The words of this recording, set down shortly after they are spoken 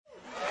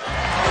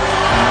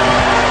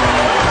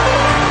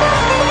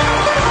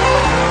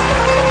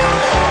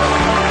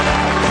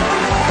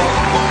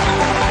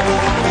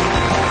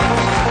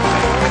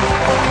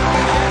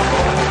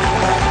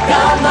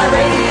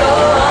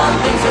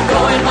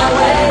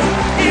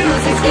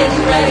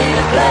getting ready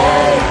to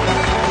play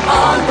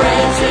on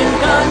Branson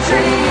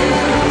Country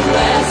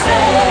USA.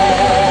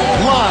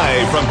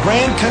 Live from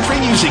Grand Country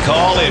Music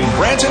Hall in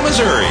Branson,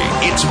 Missouri,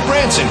 it's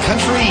Branson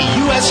Country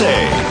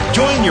USA.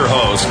 Join your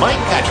hosts, Mike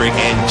Patrick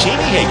and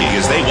Jamie Hagee,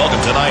 as they welcome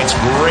tonight's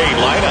great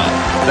lineup.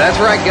 That's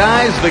right,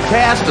 guys, the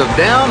cast of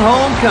Down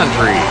Home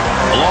Country.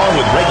 Along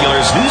with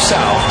regulars New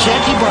South,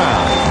 Jackie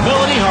Brown,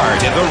 Melody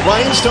Hart, and the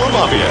Rhinestone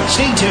Mafia.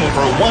 Stay tuned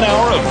for 1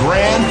 hour of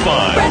grand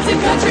fun. Branson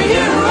Country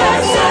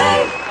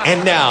USA.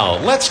 And now,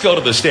 let's go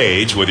to the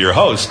stage with your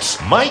hosts,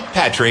 Mike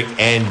Patrick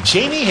and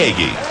Jamie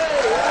Hagee.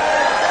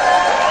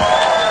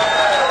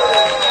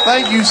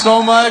 Thank you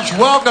so much.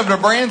 Welcome to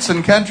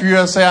Branson Country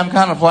USA. I'm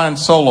kind of flying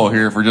solo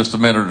here for just a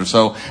minute or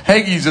so.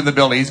 Hagee's in the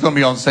building. He's going to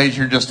be on stage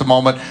here in just a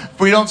moment.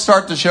 We don't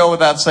start the show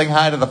without saying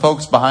hi to the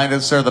folks behind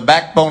us. They're the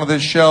backbone of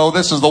this show.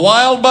 This is the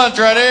Wild Bunch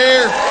right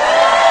here.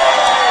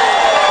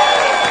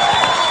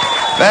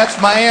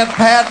 That's my Aunt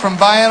Pat from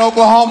Bayonne,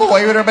 Oklahoma.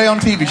 Wave at everybody on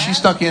TV. She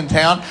snuck in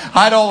town.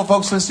 Hi to all the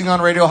folks listening on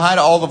radio. Hi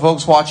to all the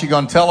folks watching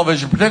on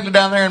television, particularly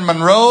down there in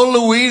Monroe,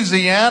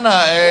 Louisiana.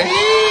 Hey.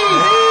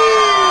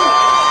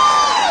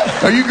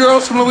 Are you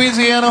girls from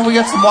Louisiana? We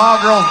got some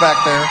wild girls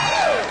back there.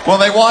 Well,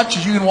 they watch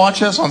us. You can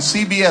watch us on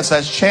CBS.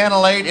 That's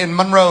Channel 8 in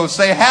Monroe.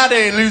 Say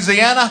howdy,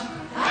 Louisiana.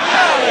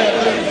 Howdy,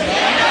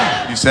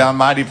 Louisiana. You sound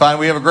mighty fine.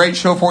 We have a great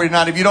show for you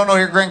tonight. If you don't know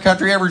here at Grand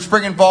Country, every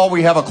spring and fall,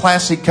 we have a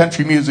classic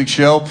country music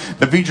show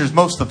that features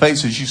most of the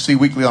faces you see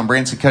weekly on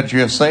Branson Country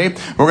USA.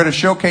 We're going to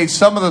showcase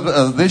some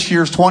of this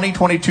year's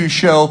 2022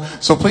 show.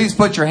 So please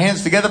put your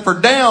hands together for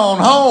Down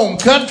Home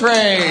Country.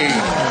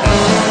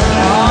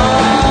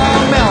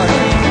 Melody.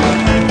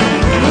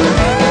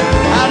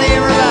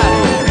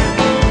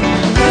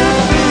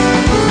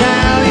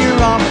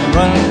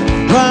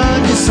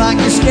 Run just like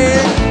you're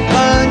scared.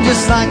 Run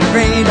just like you're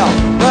afraid of.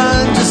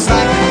 Run just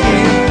like you're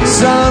scared.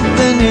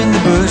 Something in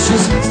the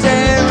bushes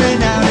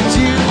staring out at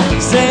you,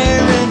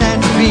 staring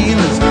at your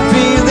feelings,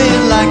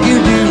 feeling like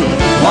you do.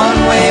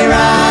 One-way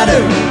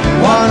rider,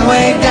 one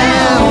way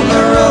down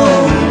the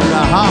road.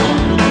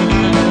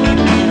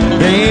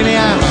 Baby,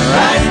 I'm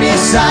right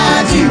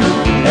beside you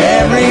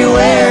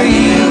everywhere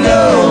you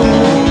go.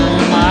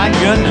 My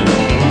goodness.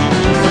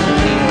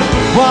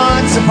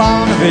 Once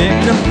upon a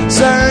victim,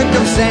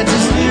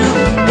 circumstances new.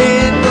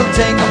 It will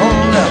take a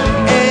hold of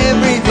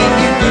everything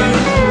you do.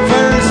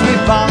 First we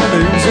follow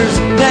losers,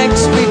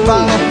 next we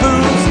follow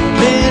fools,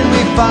 then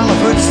we follow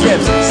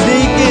footsteps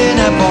sneaking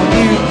up on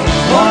you.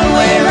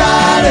 One-way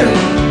rider,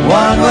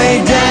 one way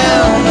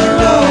down the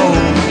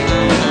road.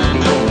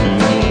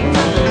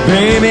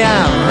 Baby,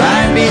 I'm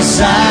right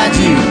beside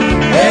you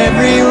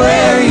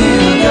everywhere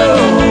you go.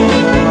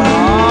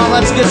 Oh,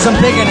 let's get some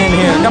picking in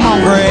here. Come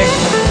on, Greg.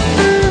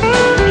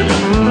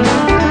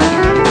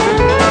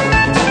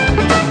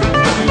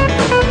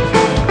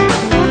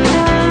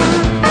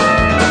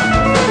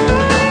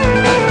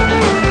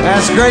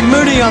 That's Greg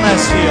Moody on that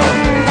steel.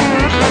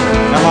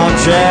 Come on,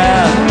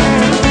 Chad.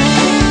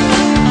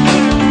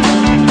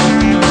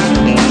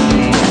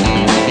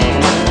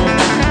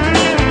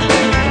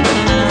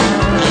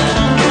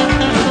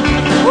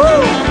 Woo!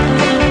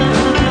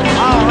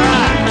 All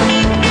right.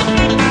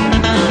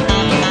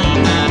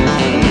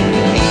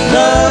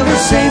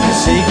 Lovers save your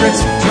secrets.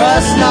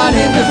 Trust not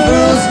in the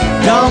fools.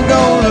 Don't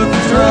go look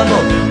for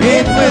trouble.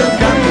 It will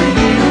come to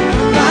you.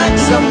 Like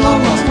some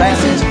long lost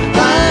passage,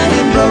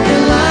 finding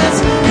broken lines.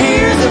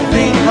 Here's a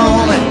pink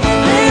moment,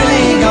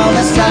 feeling all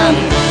this time.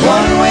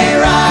 One-way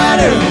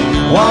rider,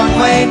 one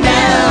way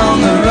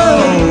down the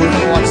road.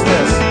 Watch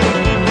this.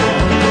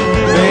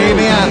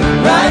 Baby,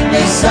 I'm right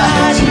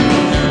beside you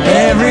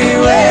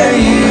everywhere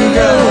you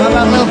go. How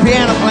about a little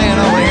piano playing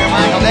over here,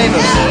 Michael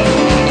Davis?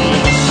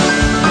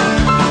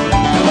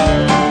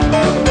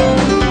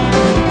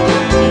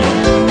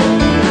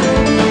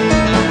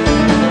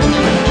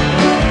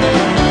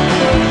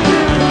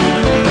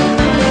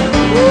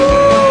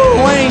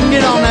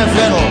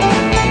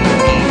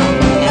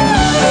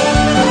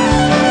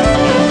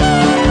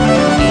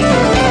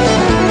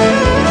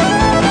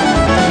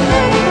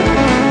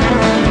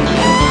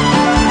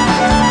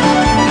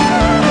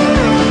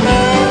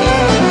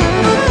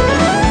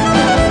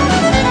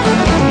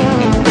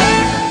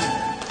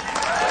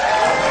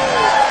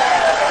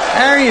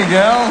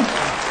 Go.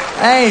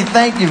 Hey,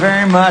 thank you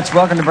very much.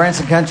 Welcome to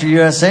Branson Country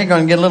USA.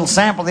 Going to get a little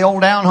sample of the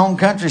old Down Home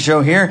Country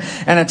show here.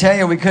 And I tell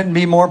you, we couldn't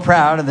be more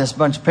proud of this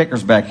bunch of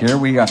pickers back here.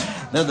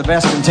 They're the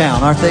best in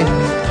town, aren't they?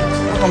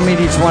 We're going to meet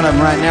each one of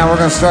them right now. We're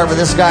going to start with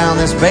this guy on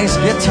this bass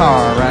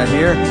guitar right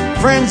here.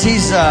 Friends,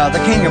 he's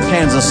the king of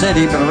Kansas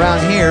City, but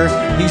around here,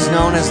 he's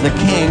known as the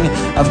king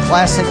of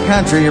classic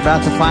country. You're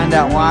about to find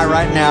out why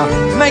right now.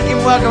 Make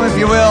him welcome, if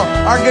you will,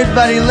 our good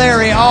buddy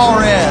Larry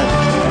Allred.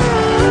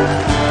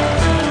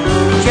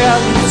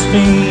 Jealous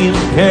me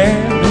and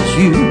careless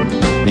you,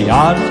 the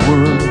odds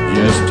were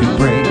just too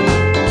great.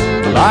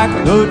 But I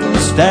couldn't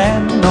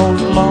stand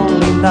those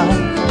lonely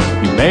nights.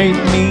 You made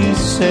me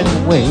sit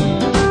and wait.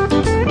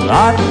 But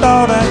I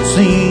thought I'd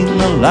seen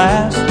the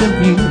last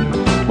of you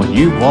when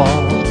you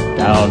walked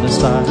out the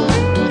side.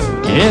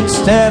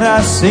 Instead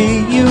I see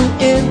you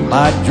in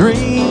my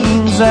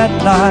dreams at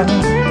night.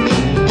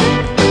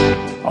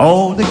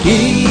 Oh, the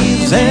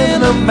keys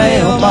in the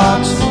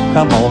mailbox,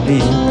 come on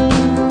in.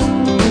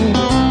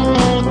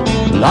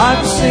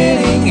 I'm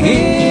sitting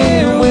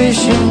here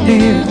wishing,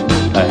 dear,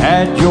 I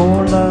had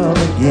your love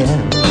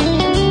again.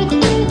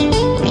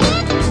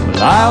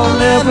 But I'll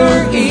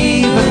never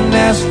even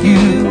ask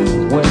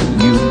you where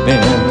you've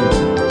been.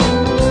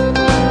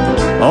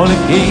 Oh, the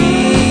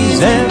keys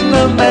in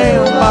the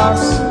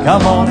mailbox,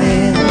 come on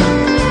in.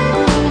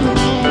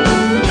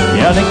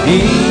 Yeah, the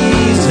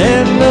keys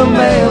in the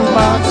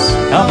mailbox,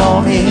 come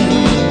on in.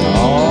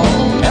 Oh,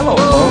 hello,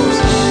 folks.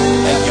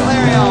 Thank you,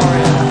 Larry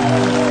Allred.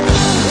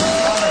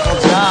 Wonderful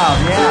job,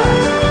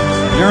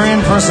 yeah. You're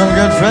in for some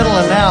good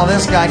fiddling now.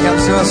 This guy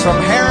comes to us from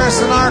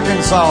Harrison,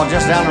 Arkansas,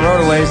 just down the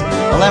road a ways.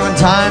 11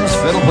 times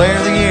Fiddle Player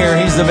of the Year.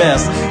 He's the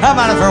best. How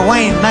about it for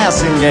Wayne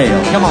Massingale?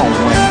 Come on,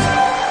 Wayne.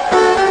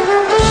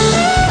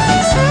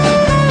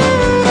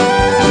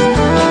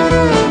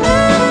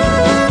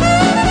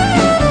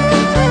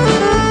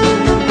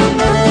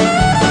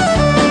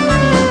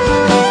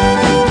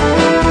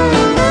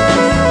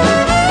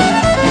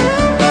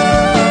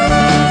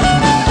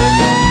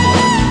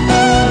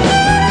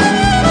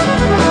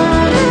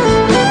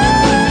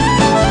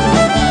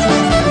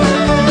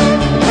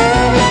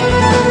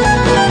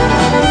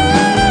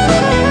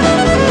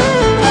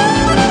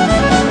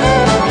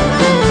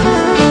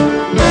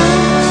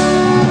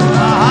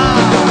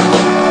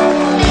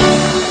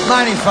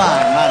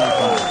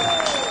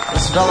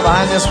 This fellow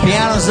behind this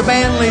piano is the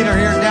band leader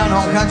here at Down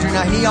Home Country.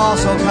 Now, he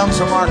also comes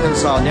from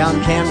Arkansas,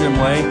 down Camden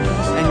way,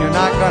 and you're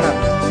not going to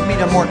meet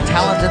a more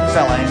talented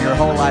fella in your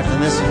whole life than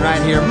this one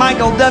right here,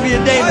 Michael W.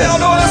 Davis. How y'all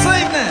doing this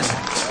evening?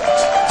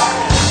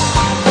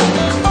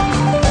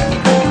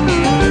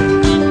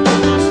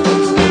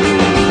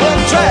 Well,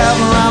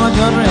 traveling around the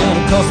country in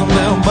a custom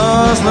little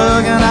bus,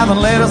 looking at the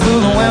latest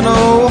through the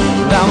window.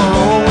 Down the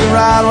road we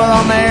ride with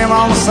our name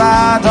on the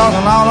side,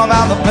 talking all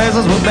about the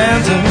places we've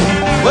been to.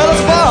 Well,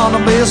 it's fun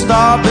to be a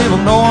star, people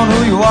knowing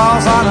who you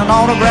are, signing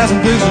autographs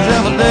and pictures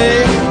every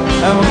day.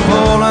 And we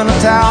pull into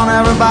town,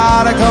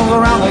 everybody comes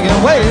around, they get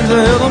waves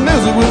to hear the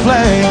music we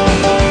play.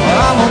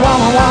 Well, I'm a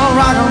one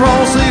rock and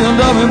roll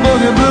C&W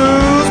boogie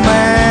blues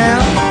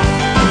man.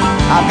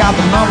 I've got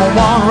the #1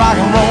 rock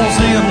and roll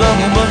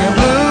C&W boogie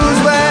blues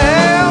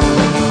band.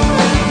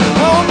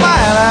 Well, we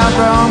might have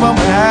drunk, but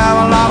we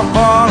have a lot of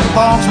fun, and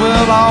folks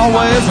will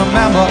always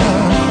remember.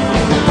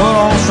 Put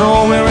on a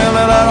show, we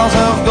really let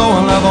ourselves go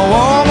and let the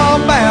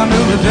warm-up band do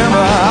the timber.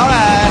 All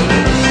right.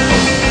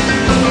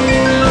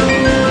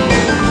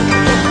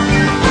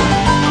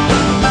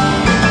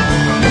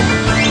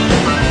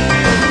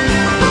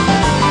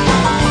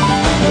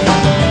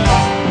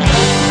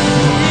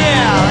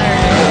 Yeah,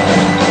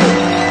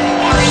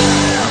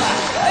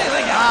 there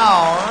you go.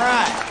 All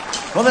right.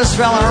 Well, this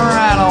fella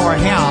right over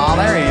here,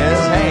 there he is.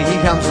 Hey, he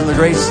comes from the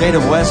great state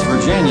of West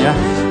Virginia.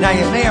 Now,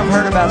 you may have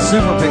heard about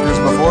super pickers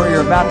before.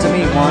 You're about to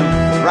meet one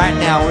right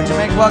now. Would you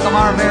make welcome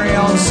our very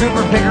own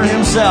super picker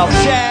himself,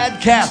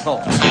 Chad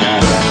Cathell.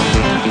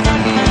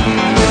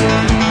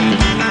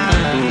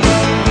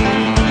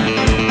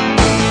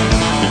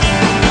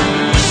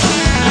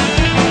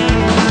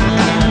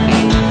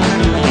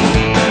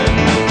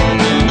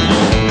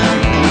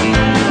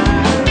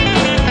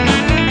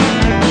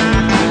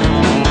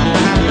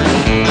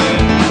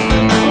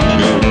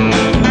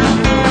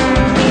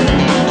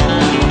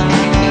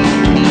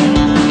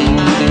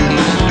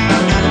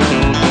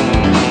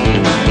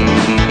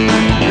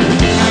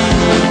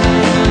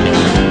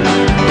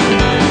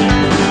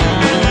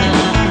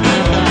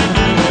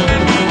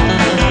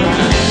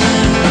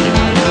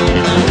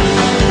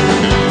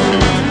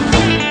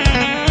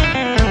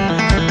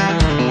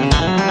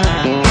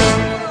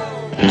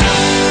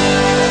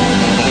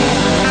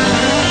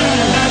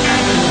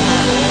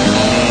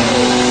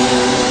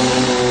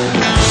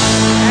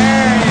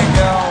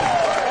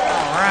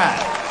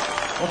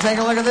 Take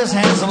a look at this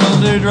handsome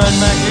little dude right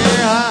back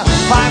here, huh?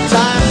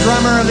 5-time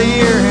drummer of the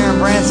year here in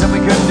Branson. We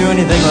couldn't do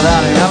anything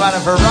without him. How about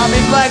it for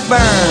Robbie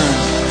Blackburn?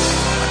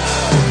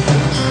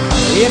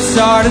 It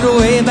started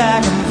way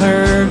back in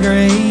 3rd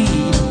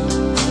grade.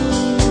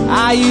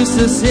 I used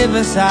to sit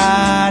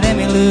beside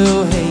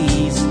Emmylou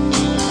Hayes.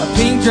 A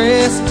pink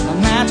dress, a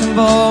matching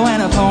bow,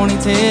 and a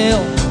ponytail.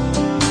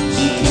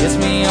 She kissed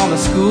me on the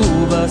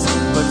school bus,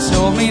 but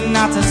told me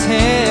not to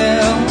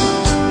tell.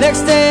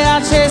 Next day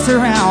I chased her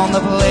around the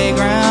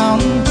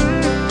playground,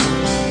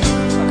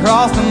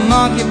 across the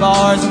monkey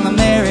bars and the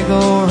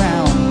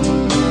merry-go-round.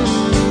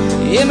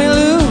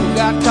 Emmylou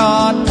got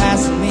caught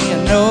passing me a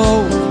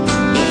note.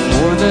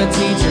 Before the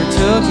teacher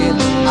took it,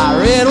 I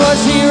read what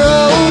she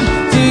wrote.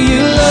 Do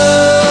you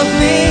love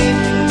me?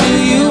 Do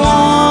you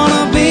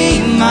wanna be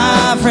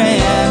my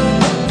friend?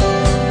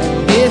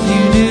 If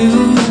you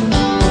do,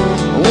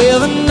 well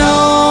then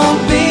don't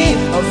be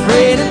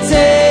afraid to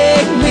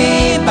take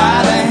me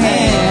by the hand.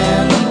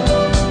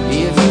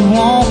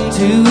 Want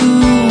to, I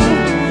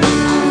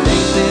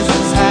think this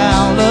is how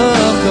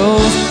love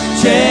goes.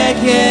 Check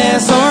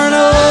yes or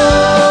no.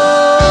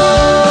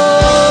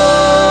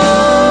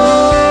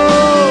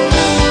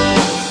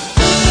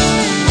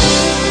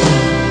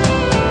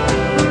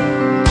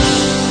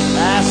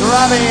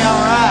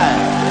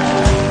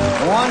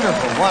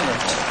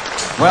 wonderful.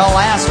 Well,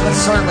 last but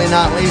certainly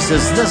not least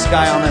is this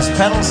guy on this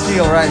pedal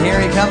steel right here.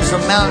 He comes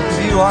from Mountain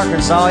View,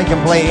 Arkansas. He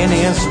can play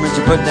any instrument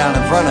you put down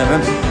in front of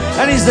him.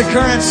 And he's the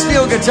current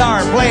steel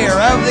guitar player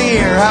of the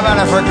year. How about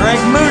it for Greg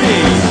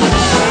Moody?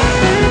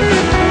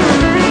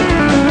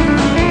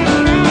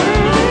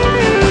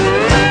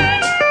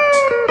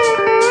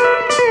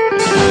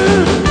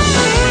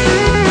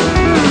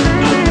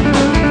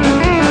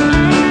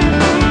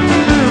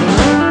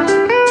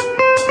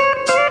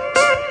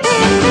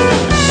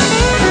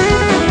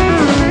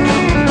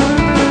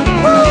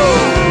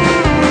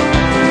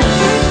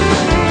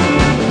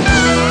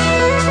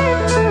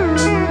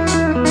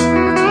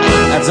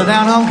 So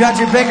Down Home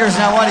Country Pickers,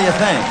 now what do you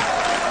think?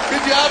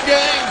 Good job,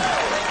 gang.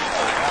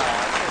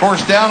 Of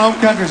course, Down Home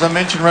Country, as I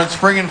mentioned, runs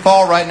spring and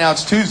fall. Right now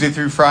it's Tuesday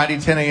through Friday,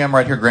 10 a.m.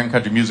 right here at Grand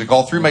Country Music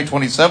Hall through May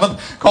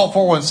 27th. Call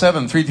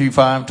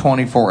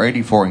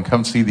 417-335-2484 and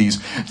come see these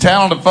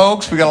talented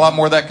folks. We got a lot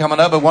more of that coming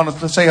up. I wanted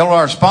to say hello to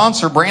our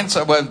sponsor,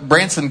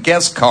 Branson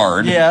Guest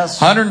Card. Yes.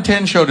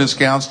 110 show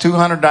discounts,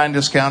 200 dine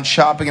discounts,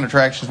 shopping and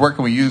attractions. Where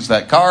can we use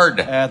that card?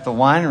 At the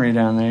winery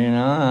down there, you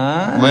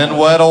know. Lynn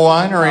Weddle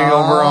Winery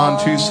over on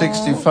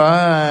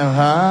 265,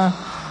 huh?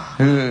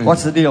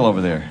 What's the deal over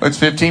there? It's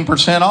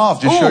 15%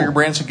 off. Just show your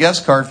Branson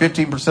guest card,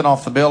 15%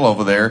 off the bill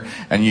over there,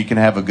 and you can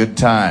have a good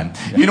time.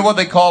 Yeah. You know what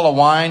they call a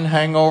wine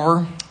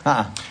hangover?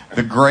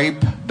 The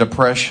grape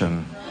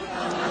depression.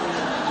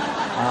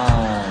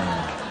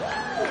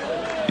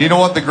 You know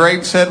what the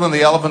grape said when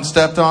the elephant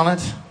stepped on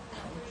it?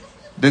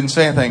 Didn't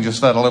say anything,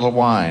 just let a little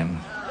wine.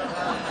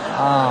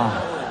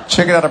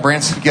 Check it out at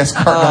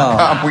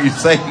BransonGuestCard.com where you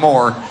save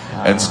more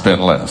and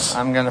spend less.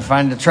 I'm going to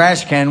find the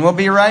trash can. We'll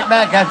be right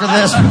back after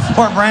this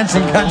for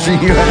Branson Country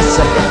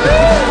USA.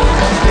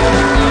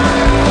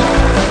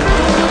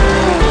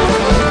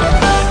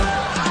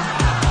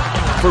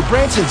 For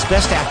Branson's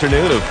best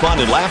afternoon of fun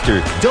and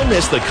laughter, don't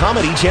miss the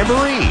Comedy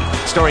Jamboree,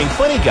 starring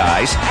funny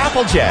guys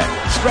Applejack,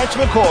 Stretch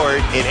McCord,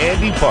 and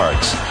Andy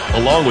Parks,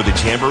 along with the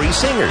Jamboree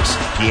Singers,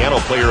 Piano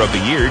Player of the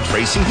Year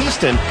Tracy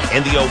Heaston,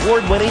 and the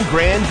award-winning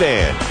Grand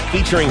Band,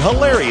 featuring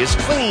hilarious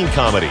clean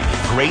comedy,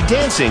 great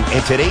dancing,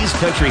 and today's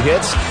country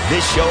hits.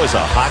 This show is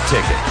a hot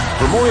ticket.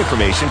 For more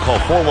information, call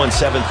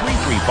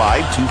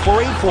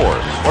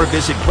 417-335-2484 or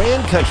visit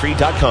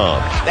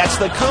grandcountry.com. That's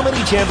the Comedy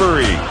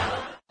Jamboree.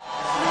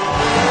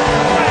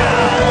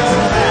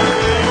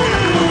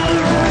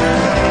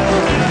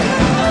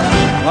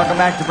 Welcome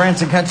back to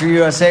Branson Country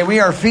USA. We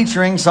are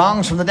featuring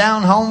songs from the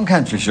Down Home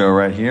Country Show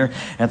right here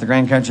at the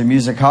Grand Country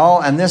Music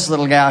Hall. And this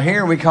little gal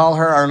here, we call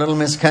her our Little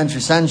Miss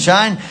Country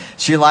Sunshine.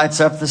 She lights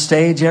up the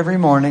stage every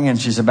morning, and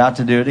she's about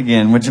to do it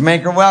again. Would you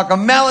make her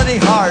welcome Melody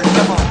Hart?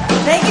 Come on.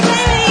 Thank you,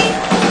 Jamie.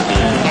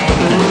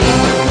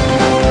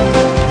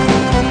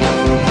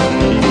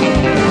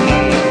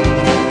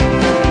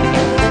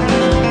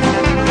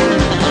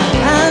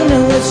 I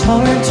know it's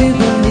hard to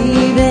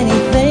believe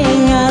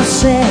anything I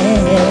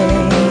say.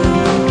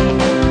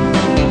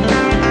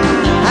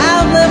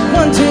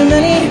 One too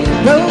many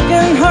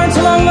broken hearts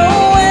along the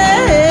way.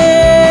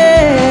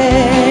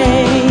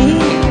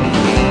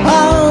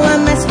 All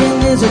I'm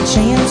asking is a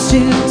chance to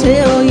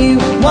tell you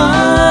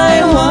why.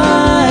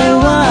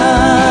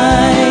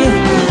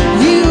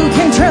 You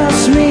can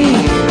trust me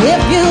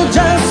if you'll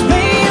just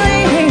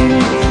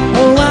believe.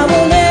 Oh, I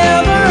will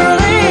never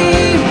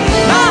leave.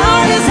 My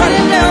heart is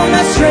running down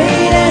that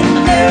straight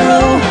and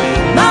narrow.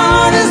 My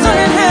heart is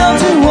learning how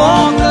to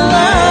walk the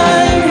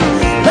line.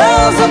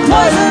 Love's a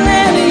poison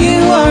and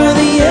you are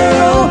the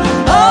arrow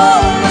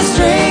on the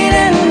straight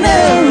and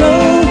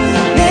narrow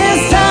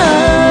this time.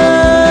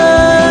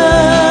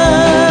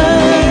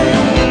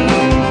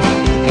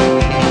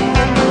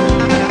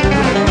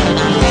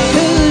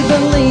 Who'd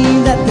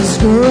believe that this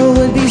girl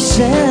would be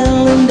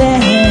settling down?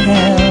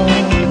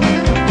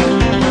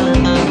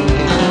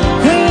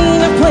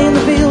 Queen of playing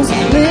the fields,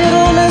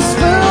 little miss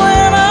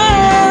fooling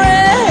around.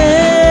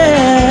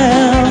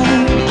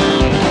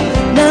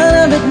 None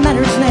of it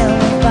matters now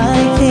if I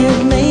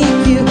can't make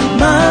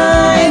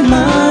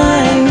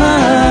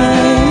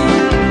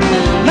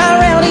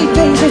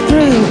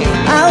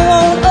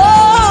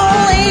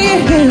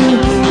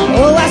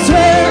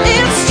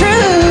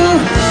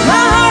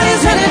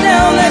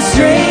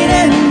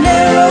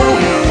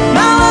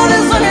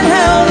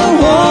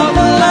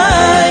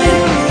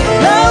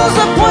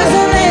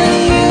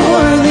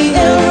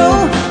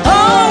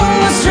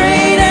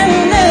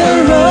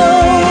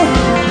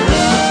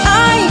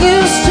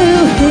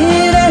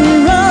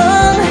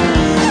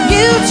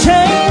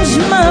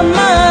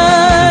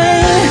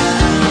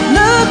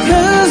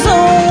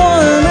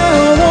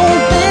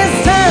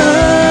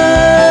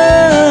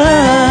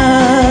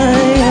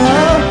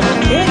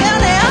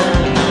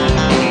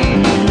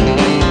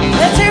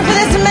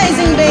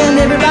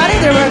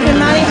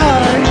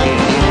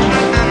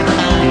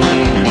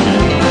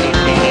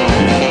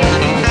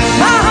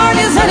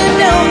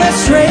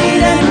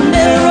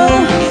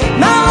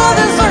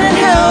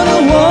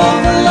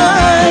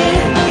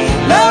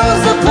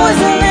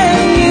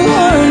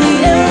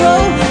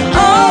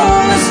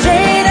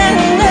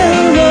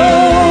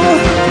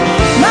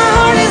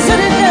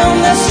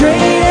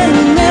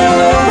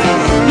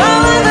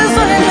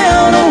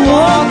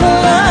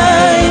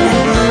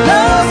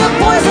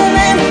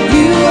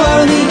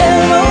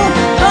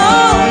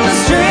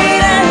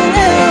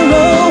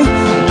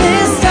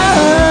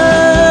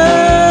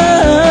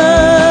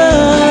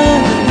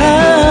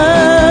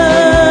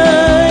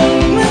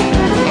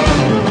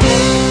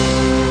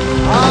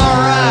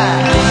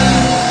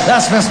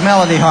That's Miss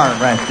Melody Hart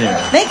right there.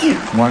 Thank you.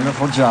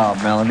 Wonderful job,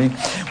 Melody.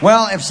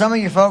 Well, if some of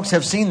you folks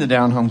have seen the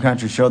Down Home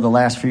Country Show the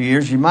last few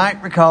years, you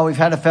might recall we've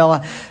had a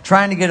fella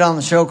trying to get on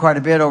the show quite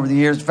a bit over the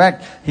years. In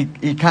fact,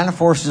 he kind of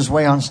forced his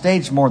way on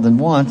stage more than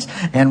once,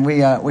 and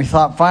we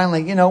thought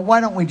finally,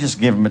 why don't we just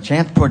give him a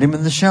chance, put him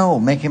in the show,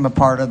 make him a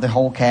part of the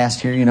whole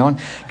cast here, and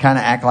kind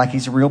of act like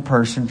he's a real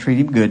person, treat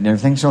him good and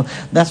everything. So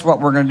that's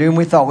what we're going to do, and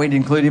we thought we'd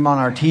include him on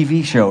our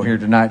TV show here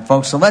tonight,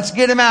 folks. So let's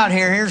get him out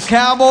here. Here's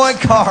Cowboy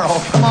Carl.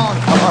 Come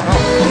on, Carl. Woo!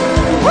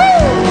 Woo!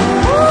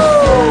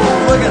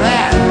 Look at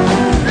that.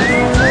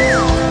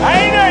 How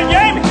you doing,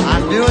 Jamie?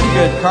 I'm doing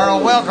good,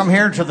 Carl. Welcome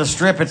here to the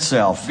Strip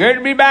itself. Good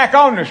to be back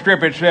on the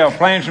Strip itself,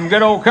 playing some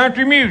good old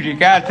country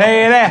music, I tell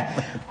you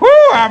that. Woo,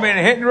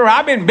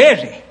 I've been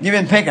busy. You've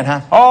been picking,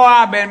 huh? Oh,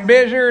 I've been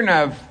busier than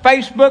a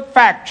Facebook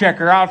fact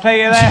checker, I'll tell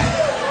you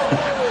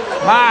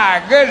that.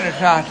 My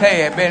goodness, I'll tell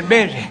you, I've been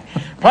busy.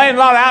 Playing a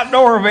lot of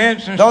outdoor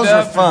events and Those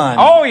stuff. are fun.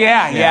 Oh,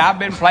 yeah. I've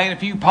been playing a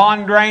few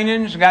pond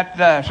drainings.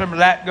 Got some of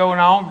that going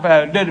on.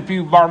 Did a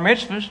few bar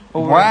mitzvahs.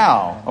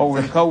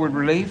 Over the COVID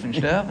relief and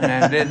stuff. And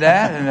I did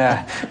that.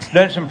 And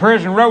done some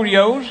prison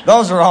rodeos.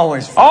 Those are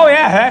always fun. Oh,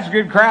 yeah, that's a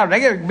good crowd. They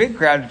get big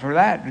crowds for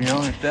that, and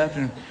stuff.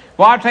 And,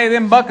 well, I'll tell you,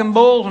 them bucking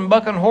bulls and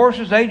bucking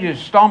horses, they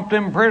just stomped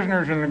them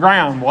prisoners in the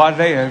ground. Boy,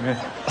 they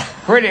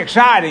pretty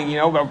exciting,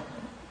 but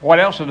what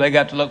else have they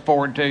got to look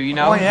forward to,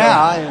 Oh,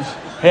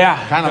 yeah.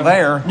 Yeah. Kind of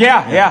there.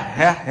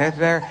 Yeah, it's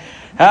there.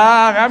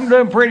 I'm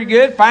doing pretty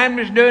good.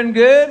 Family's doing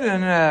good.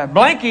 And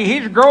Blanky,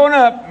 he's growing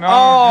up.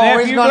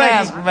 He's going to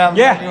ask about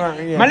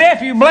yeah. My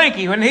nephew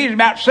Blanky, when he was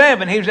about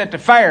 7, he was at the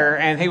fair,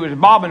 and he was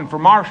bobbing for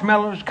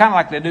marshmallows, kind of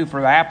like they do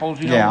for the apples.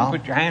 You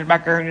put your hands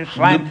back there and just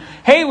slam.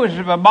 He was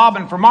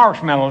bobbing for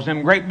marshmallows,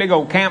 them great big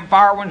old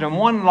campfire ones, and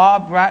one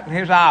lobbed right in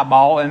his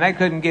eyeball, and they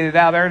couldn't get it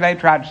out of there. They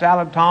tried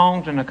salad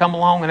tongs and to come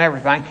along and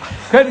everything.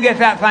 Couldn't get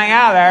that thing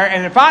out of there,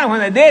 and finally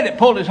when they did, it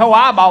pulled his whole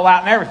eyeball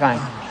out and everything.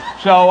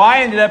 So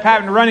I ended up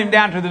having to run him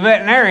down to the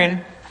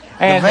veterinarian.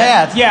 And, the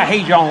vet? Yeah,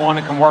 he's the only one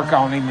that can work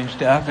on him and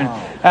stuff. And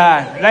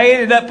they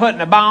ended up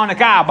putting a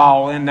bionic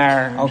eyeball in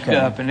there and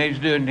stuff. And he's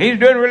doing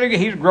really good.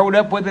 He's grown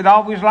up with it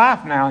all his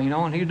life now,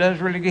 and he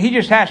does really good. He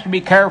just has to be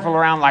careful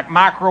around like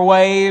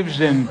microwaves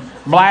and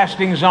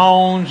blasting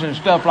zones and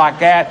stuff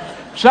like that.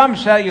 Some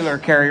cellular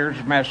carriers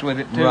mess with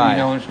it too,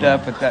 and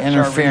stuff. But that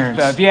interference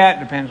stuff.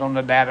 Yeah, it depends on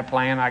the data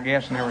plan, I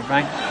guess, and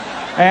everything.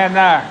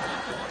 And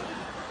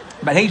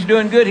but he's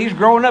doing good. He's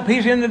growing up.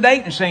 He's in the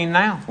dating scene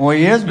now. Well,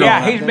 he is growing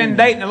up. Yeah, he's been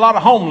dating a lot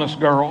of homeless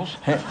girls.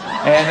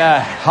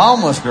 And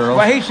homeless girls?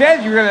 Well, he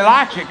says he really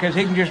likes it because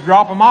he can just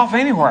drop them off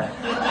anywhere.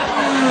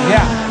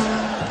 Yeah.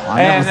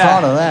 I never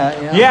thought of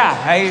that.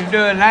 Yeah, he's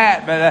doing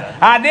that.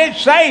 But I did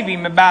save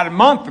him about a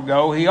month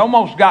ago. He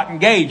almost got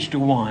engaged to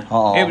one.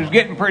 Uh-oh. It was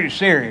getting pretty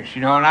serious,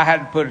 and I had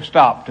to put a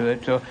stop to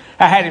it. So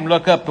I had him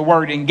look up the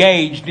word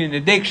engaged in the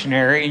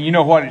dictionary, and you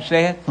know what it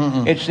said?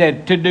 Mm-mm. It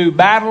said to do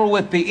battle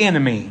with the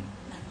enemy.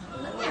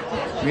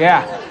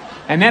 Yeah.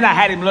 And then I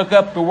had him look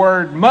up the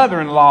word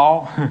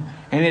mother-in-law,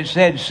 and it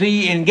said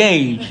see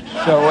engaged.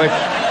 So it's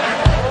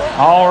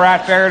all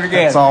right there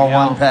together. It's all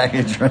one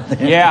package right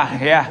there.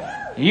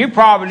 Yeah. You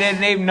probably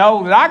didn't even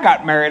know that I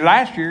got married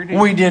last year, did you?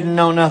 We didn't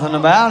know nothing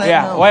about it.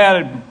 Yeah, no.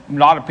 well, a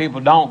lot of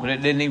people don't, but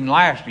it didn't even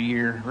last a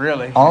year,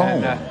 really. Oh.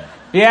 And,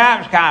 yeah, it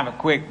was kind of a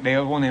quick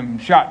deal. One of them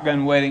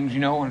shotgun weddings,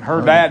 and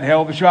her dad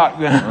held the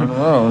shotgun. One of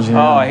those,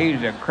 yeah. Oh,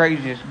 he's the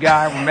craziest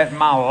guy I ever met in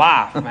my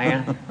life,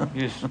 man.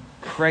 Just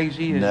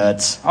crazy.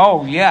 Nuts.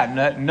 Oh, yeah,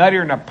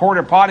 nuttier than a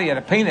porta potty at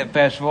a peanut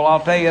festival,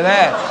 I'll tell you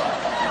that.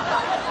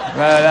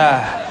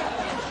 But,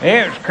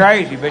 it was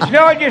crazy, but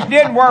it just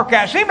didn't work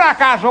out. It seemed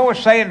like I was always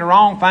saying the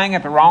wrong thing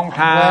at the wrong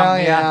time. Well,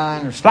 yeah, I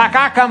understand. It's like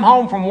I come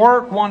home from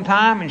work one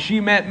time and she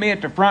met me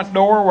at the front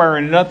door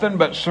wearing nothing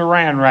but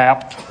saran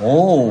wrap.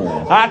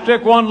 Oh. I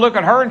took one look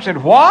at her and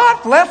said,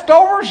 "What?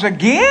 Leftovers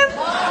again?"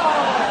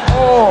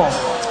 Oh.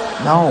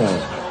 No.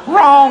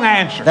 Wrong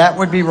answer. That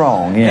would be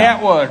wrong, yeah.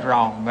 That was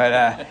wrong,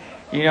 but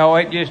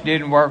it just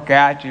didn't work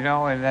out, and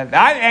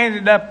I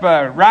ended up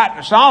writing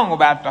a song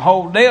about the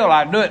whole deal.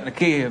 I do it in the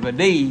key of a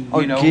D,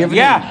 Key of a D.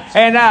 Yeah,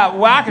 and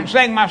I can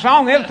sing my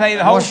song. It'll tell you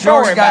the whole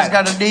story. Sure, guy's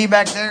got a D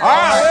back there. All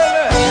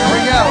right. Here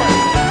we go.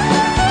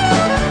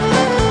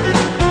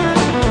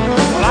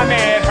 Well, I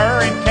met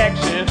her in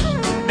Texas,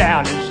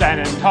 down in San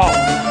Antonio.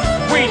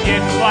 We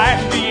didn't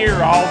last a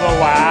year,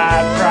 although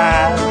I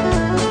tried.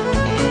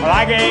 Well,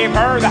 I gave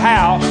her the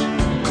house.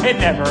 It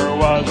never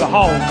was a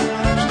home.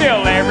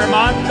 Still every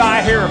month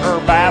I hear her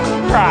battle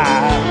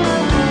cry.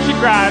 She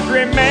cries,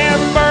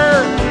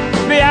 "Remember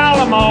the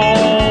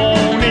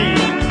alimony."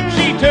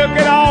 She took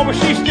it all, but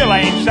she still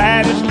ain't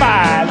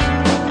satisfied.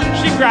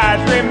 She cries,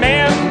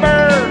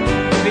 "Remember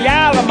the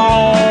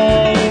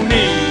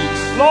alimony."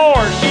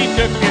 Lord, she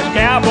took this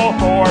cowboy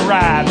for a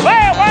ride.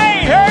 Wait,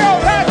 here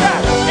goes that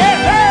guy.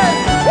 Yes, sir.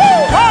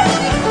 Woo,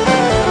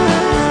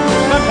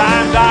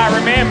 sometimes I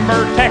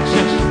remember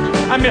Texas.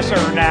 I miss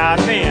her now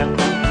and then.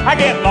 I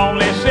get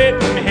lonely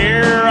sitting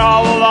here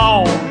all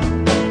alone.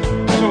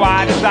 So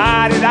I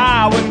decided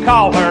I would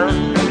call her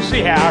to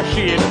see how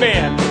she had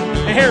been.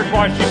 And here's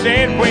what she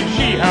said when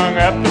she hung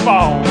up the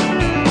phone.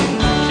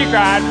 She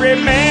cried,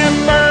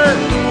 remember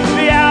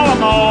the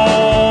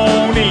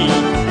alimony.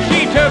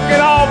 She took it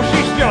all, but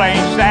she still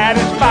ain't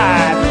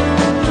satisfied.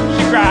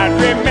 She cried,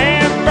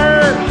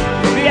 remember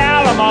the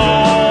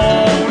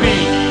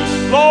alimony.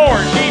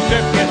 Lord, she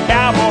took this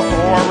cowboy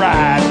for a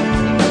ride.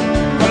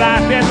 Well,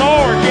 I said,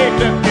 Lord, she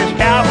took this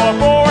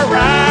cowboy for a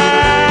ride.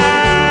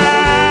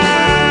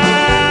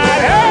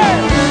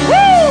 Hey!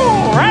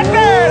 Woo! Right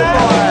there!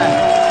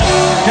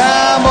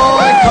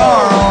 Cowboy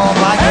Carl,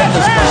 my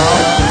goodness, Carl.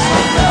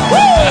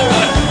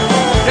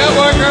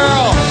 Cowboy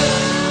girl.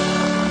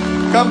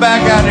 Come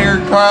back out here,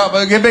 Carl.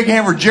 Give a big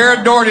hand for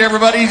Jared Doherty,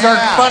 everybody. He's our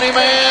funny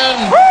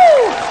man. Woo!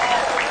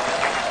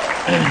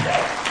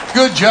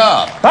 Good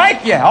job.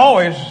 Thank you.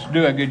 Always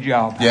do a good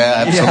job.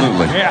 Yeah,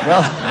 absolutely. Yeah.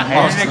 Well,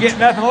 And to get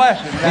nothing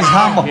less than that. He's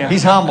humble. Yeah.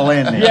 He's humble,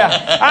 isn't he?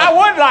 Yeah. I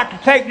would like to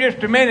take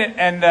just a minute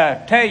and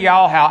tell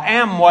y'all how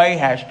Amway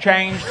has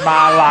changed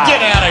my life.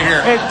 Get out of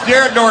here. It's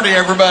Jared Doherty,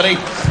 everybody.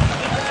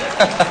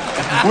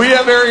 We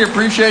have area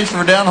appreciation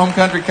for Down Home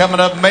Country coming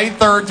up May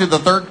 3rd to the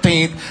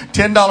 13th.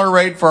 $10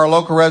 rate for our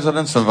local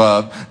residents of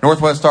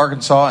Northwest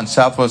Arkansas and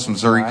Southwest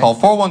Missouri. Right. Call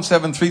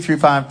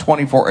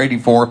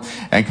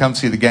 417-335-2484 and come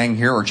see the gang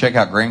here or check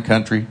out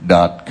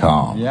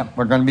grandcountry.com. Yep,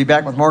 we're going to be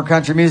back with more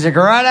country music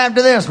right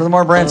after this with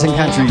more Branson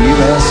Country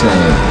USA.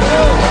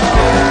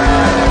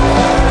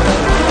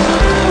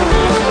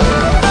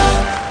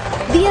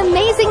 The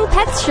Amazing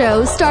Pets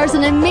Show stars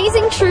an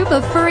amazing troupe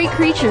of furry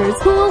creatures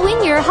who will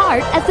win your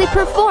heart as they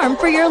perform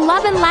for your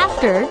love and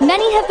laughter.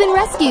 Many have been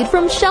rescued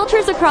from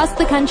shelters across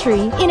the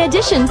country. In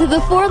addition to the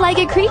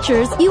four-legged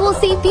creatures, you will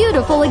see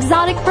beautiful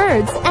exotic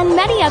birds and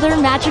many other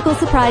magical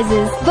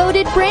surprises.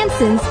 Voted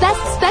Branson's best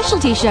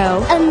specialty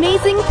show,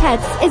 Amazing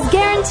Pets is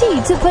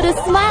guaranteed to put a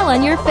smile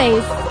on your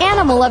face.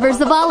 Animal lovers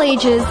of all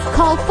ages,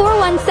 call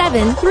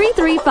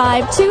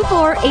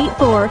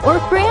 417-335-2484 or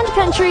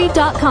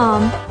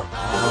grandcountry.com.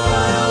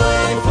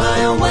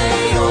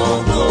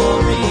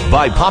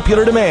 By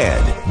popular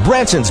demand,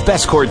 Branson's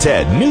best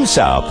quartet, New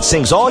South,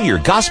 sings all your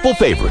gospel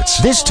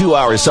favorites. This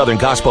 2-hour Southern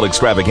Gospel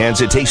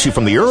extravaganza takes you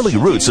from the early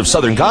roots of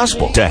Southern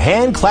Gospel to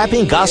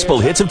hand-clapping gospel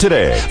hits of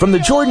today. From the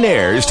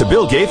Jordanaires to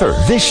Bill Gaither,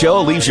 this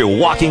show leaves you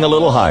walking a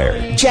little higher.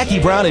 Jackie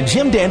Brown and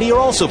Jim Dandy are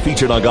also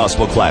featured on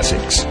Gospel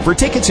Classics. For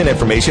tickets and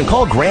information,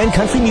 call Grand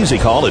Country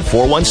Music Hall at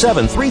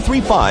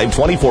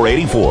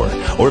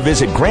 417-335-2484 or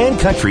visit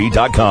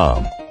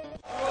grandcountry.com.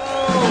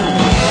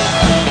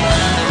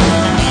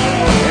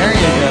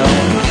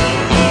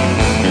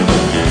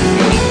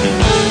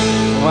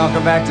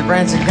 Welcome back to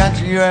Branson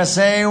Country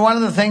USA. One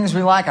of the things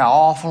we like an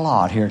awful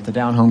lot here at the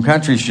Down Home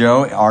Country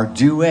Show are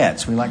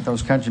duets. We like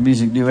those country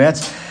music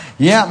duets.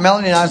 Yeah,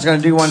 Melody and I was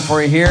going to do one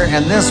for you here.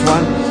 And this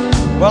one,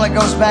 well, it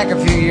goes back a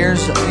few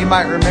years. You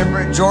might remember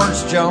it.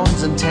 George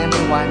Jones and Tammy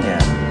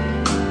Wynette.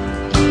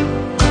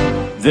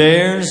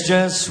 There's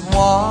just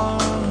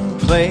one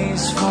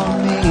place for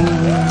me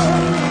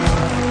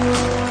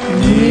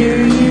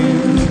near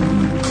you.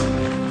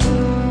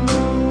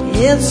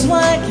 It's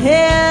like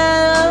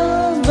heaven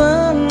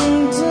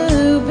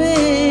to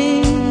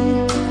be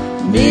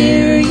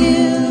near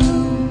you.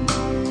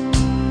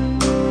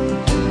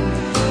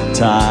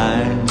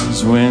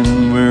 Times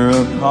when we're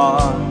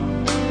apart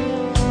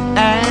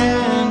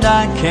and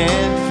I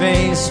can't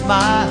face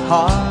my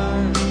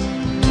heart.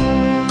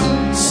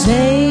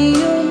 Say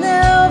you'll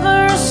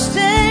never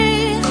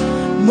stay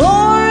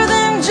more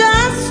than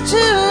just 2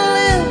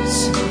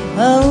 lips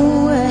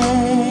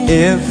away.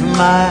 If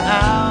my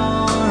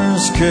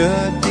hours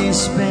could be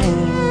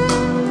spent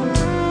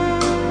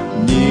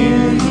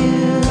near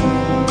you,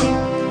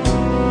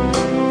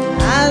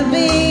 I'd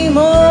be more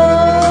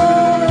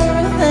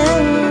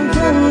than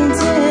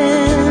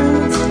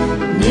content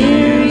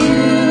near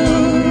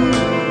you.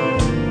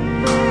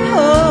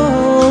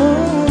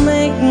 Oh,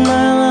 make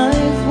my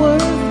life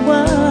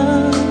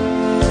worthwhile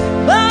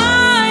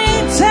by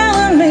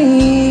telling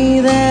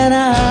me that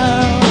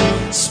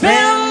I'll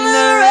spend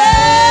the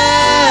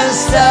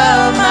rest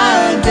of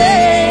my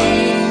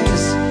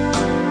days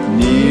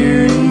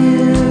near you.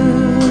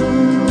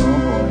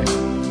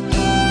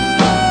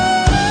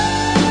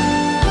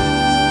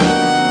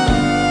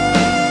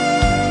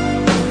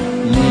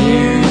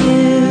 Near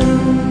you.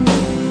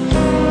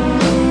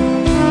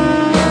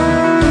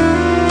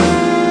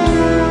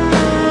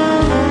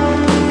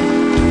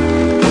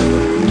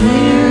 Near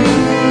you.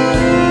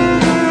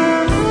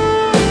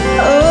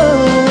 Oh,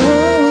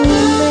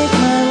 make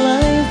my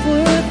life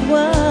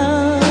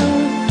worthwhile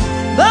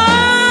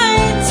by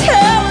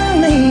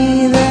telling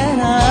me that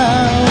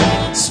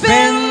I'll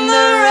spend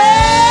the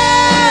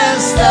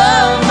rest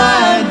of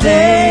my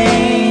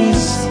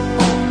days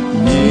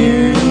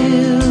near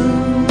you.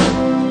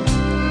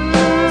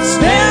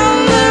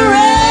 Spend the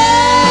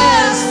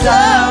rest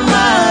of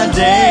my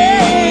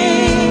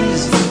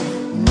days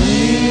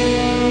near you.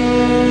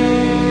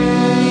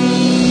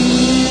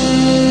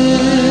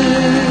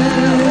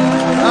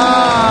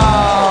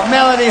 oh,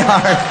 Melody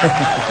Hart.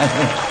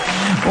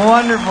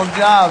 Wonderful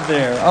job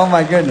there. Oh,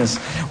 my goodness.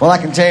 Well, I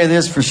can tell you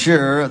this for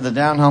sure. The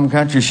Down Home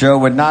Country Show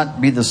would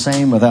not be the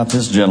same without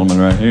this gentleman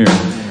right here.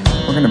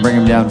 We're going to bring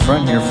him down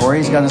front here for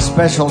you. He's got a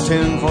special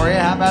tune for you.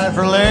 How about it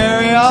for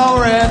Larry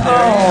Allred?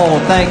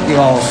 Oh, thank you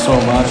all so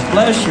much.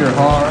 Bless your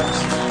hearts.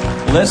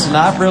 Listen,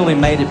 I've really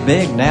made it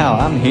big now.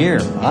 I'm here.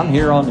 I'm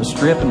here on the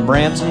strip in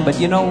Branson, but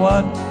you know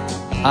what?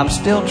 I'm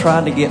still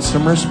trying to get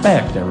some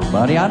respect,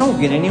 everybody. I don't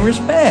get any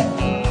respect.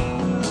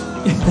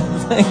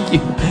 Thank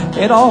you.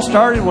 It all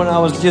started when I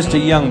was just a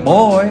young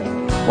boy.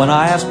 When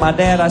I asked my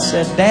dad, I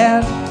said,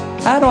 Dad,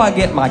 how do I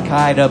get my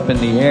kite up in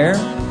the air?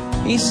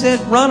 He said,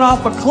 run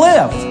off a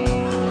cliff.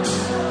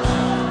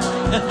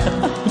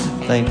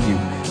 Thank you.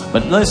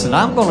 But listen,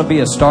 I'm going to be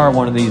a star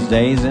one of these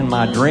days in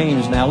my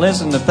dreams. Now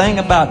listen, the thing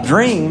about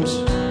dreams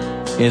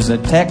is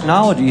that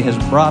technology has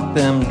brought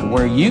them to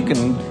where you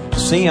can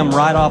see them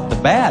right off the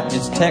bat.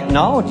 It's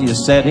technology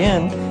is set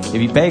in.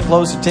 If you pay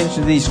close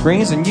attention to these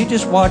screens and you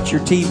just watch your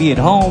TV at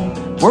home,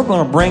 we're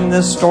going to bring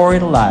this story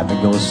to life.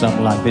 It goes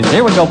something like this.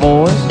 Here we go,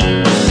 boys.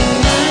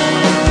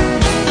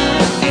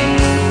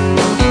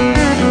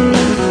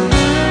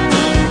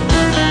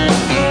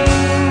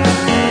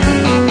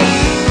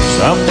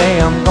 Someday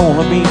I'm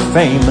gonna be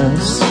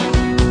famous.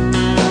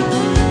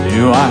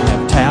 Do I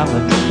have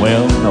talent?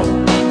 Well, no.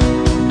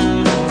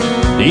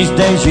 These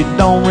days you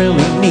don't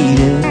really need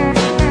it,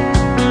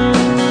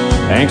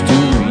 thanks to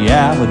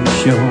reality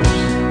shows.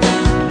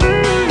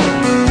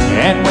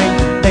 Can't wait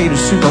to date a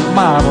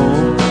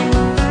supermodel.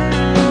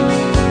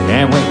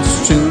 Can't wait to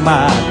sue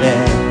my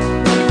dad.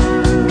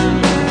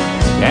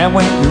 Can't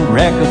wait to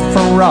wreck a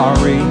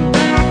Ferrari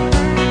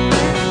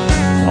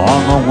on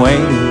my way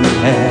to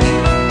rehab.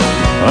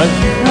 But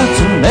you're a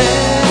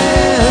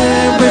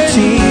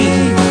celebrity.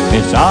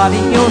 It's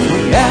audio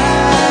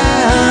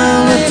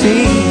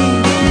reality.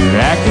 You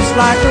act just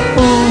like a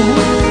fool.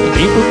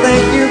 People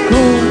think you're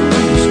cool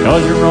just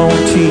 'cause you're on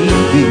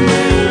TV.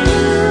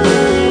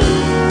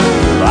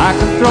 I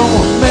could throw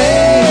a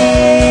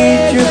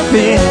major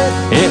fit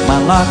if my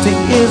latte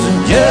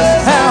isn't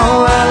just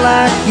how I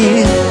like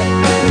it.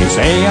 You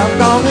say I've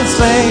gone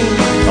insane,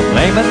 I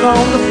blame it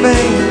on the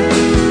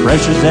fame,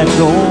 pressures that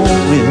go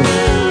with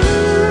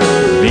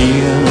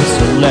being a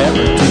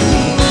celebrity.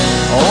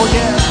 Oh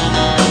yeah.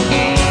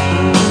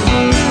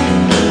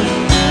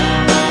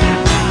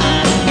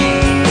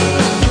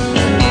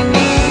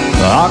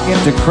 I'll get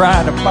to cry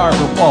to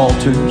Barbara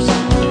Walters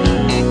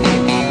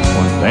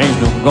when things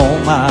don't go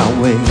my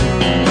way.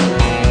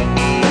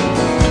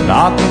 And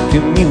I'll get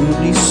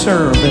community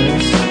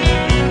service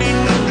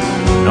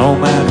no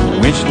matter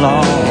which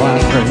law I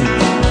break.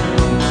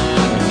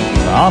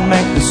 I'll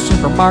make the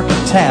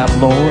supermarket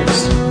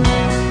tabloids.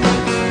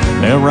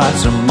 They'll write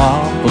some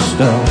awful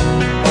stuff,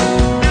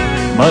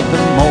 but the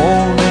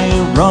more they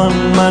run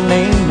my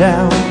name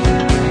down,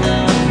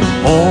 the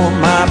more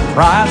my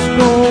price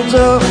goes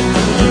up.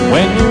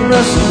 When you're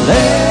a celebrity,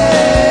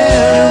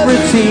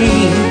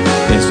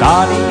 it's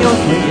audio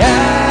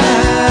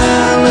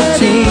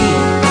reality.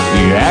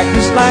 You act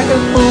just like a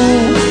fool.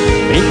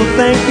 People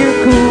think you're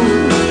cool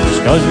just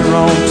 'cause you're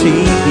on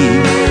TV.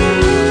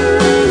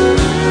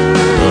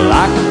 Well,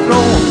 I can throw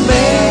a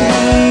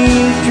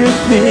major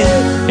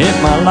fit if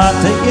my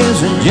latte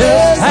isn't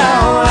just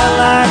how I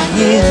like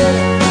it.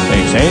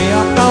 They say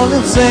I'm gone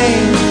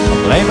insane, I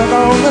blame it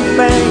on the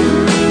fame,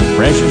 the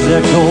pressures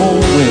that go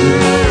with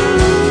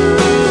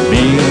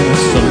being a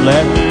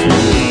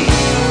celebrity.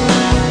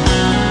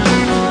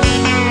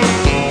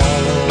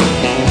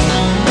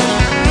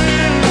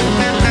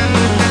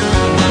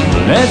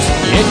 Let's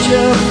hitch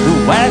up the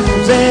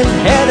wagons and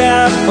head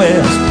out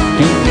west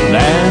to the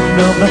land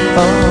of the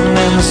fun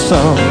and the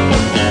sun.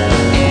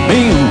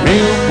 Be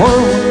real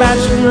world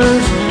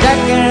bachelors,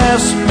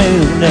 jackass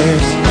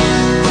millionaires.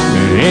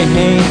 Hey,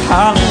 hey,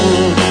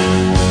 Hollywood,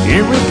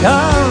 here we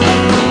come.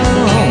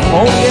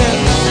 Oh yeah.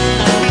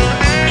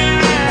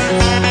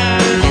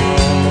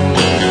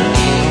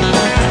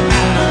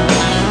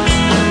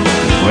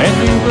 When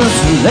you're a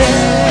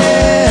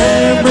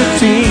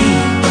celebrity,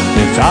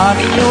 it's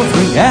audio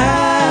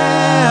reality.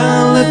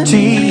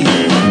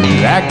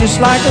 You act just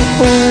like a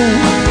fool.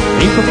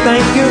 People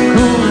think you're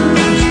cool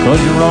just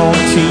 'cause you're on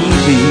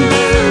TV.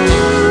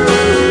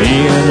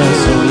 Being a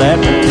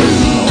celebrity,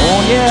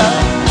 oh yeah.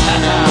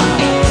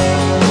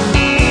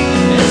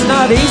 It's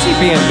not easy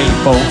being me,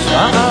 folks.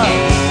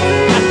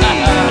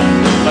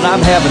 But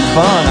I'm having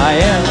fun, I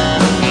am.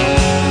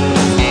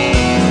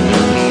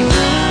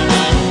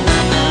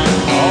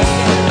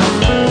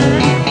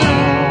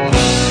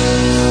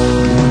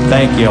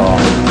 Thank you all.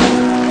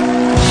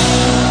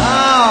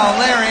 Oh,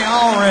 Larry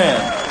Allred,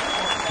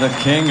 the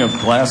king of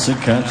classic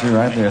country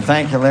right there.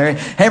 Thank you, Larry.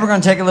 Hey, we're going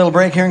to take a little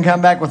break here and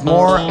come back with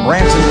more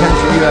Branson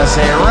Country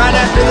USA right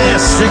after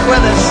this. Stick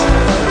with us.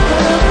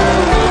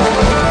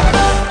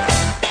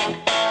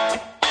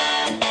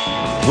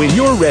 When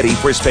you're ready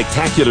for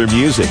spectacular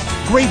music,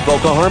 great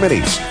vocal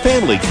harmonies,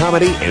 family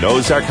comedy, and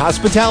Ozark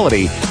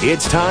hospitality,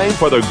 it's time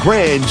for the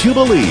Grand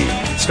Jubilee,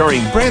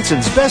 starring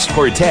Branson's best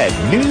quartet,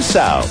 New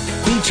South,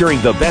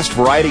 featuring the best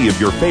variety of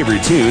your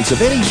favorite tunes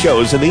of any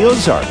shows in the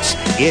Ozarks.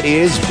 It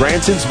is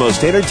Branson's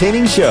most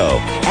entertaining show.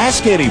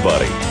 Ask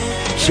anybody.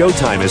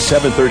 Showtime is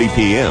 7:30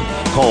 p.m.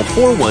 Call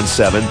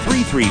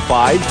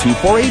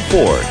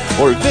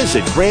 417-335-2484 or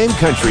visit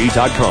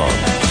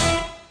grandcountry.com.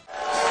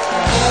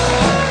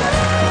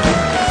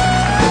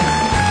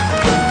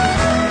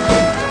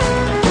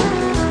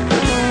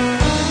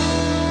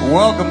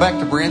 Welcome back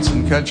to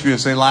Branson Country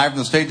USA live from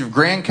the stage of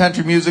Grand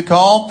Country Music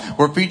Hall.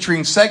 We're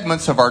featuring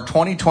segments of our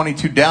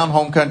 2022 Down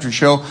Home Country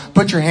show.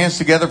 Put your hands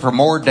together for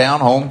more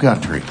Down Home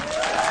Country.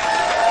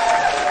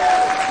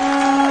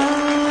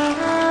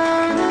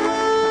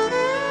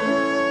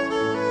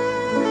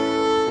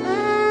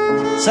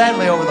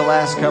 Sadly, over the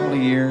last couple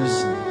of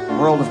years, the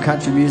world of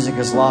country music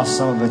has lost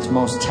some of its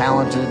most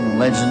talented and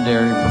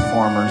legendary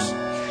performers.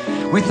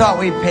 We thought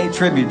we'd pay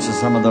tribute to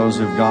some of those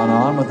who've gone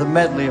on with a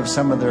medley of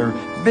some of their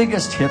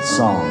biggest hit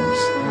songs.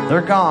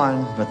 They're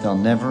gone, but they'll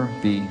never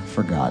be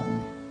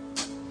forgotten.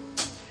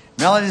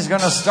 Melody's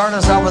going to start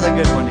us out with a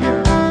good one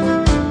here.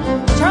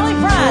 Charlie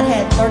Pride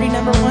had 30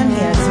 number one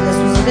hits, and this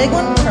was a big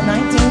one from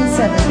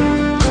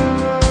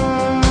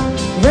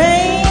 1970.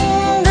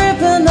 Rain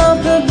dripping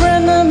off the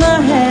brim of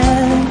my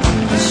hat,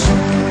 it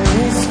sure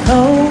is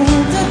cold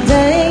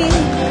today.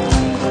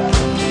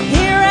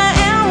 Here I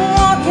am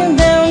walking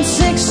down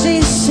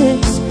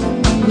 66,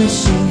 wish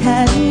she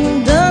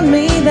hadn't done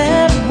me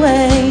that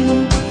way.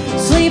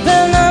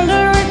 Sleeping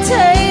under a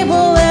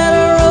table at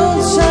a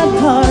roadside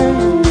park, a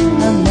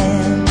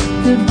man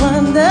could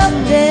wind up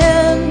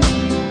dead.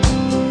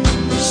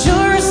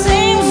 Sure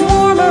seems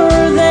warmer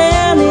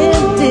than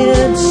it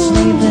did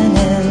sleeping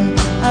in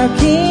our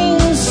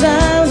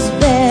king-size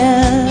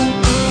bed.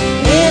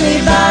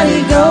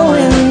 Anybody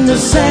going to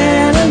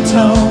San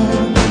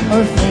Antonio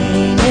or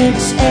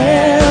Phoenix,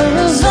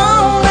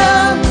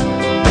 Arizona?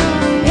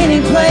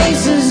 Any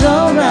place is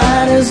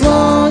alright as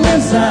long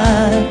as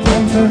I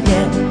can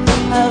forget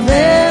I've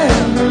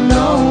ever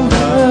known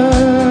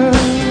her.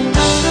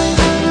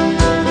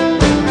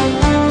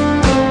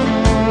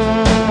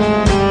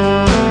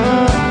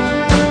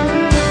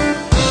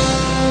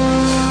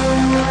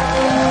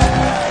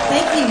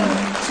 Thank you.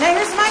 Now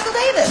here's Michael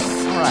Davis.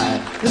 All right.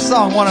 This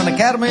song won an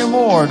Academy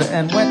Award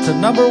and went to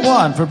number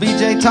one for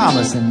B.J.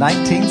 Thomas in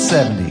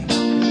 1970.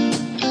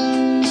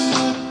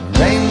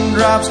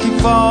 Raindrops keep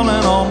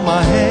falling on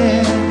my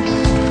head,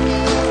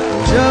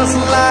 just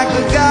like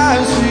a guy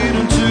who's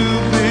feeling too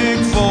big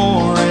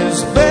for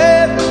his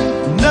bed.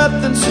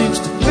 Nothing seems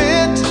to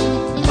fit.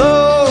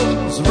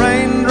 Those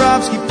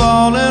raindrops keep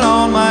falling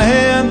on my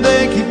head,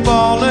 they keep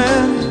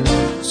falling.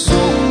 So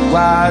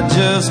I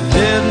just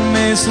did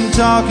me some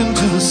talking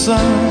to the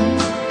sun.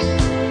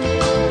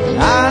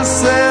 I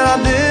said I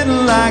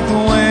didn't like the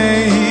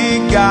way he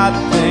got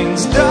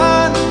things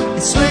done.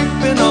 He's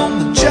sleeping on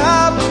the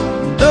job.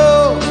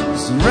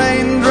 Those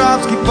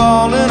raindrops keep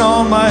falling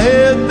on my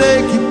head,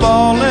 they keep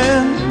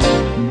falling.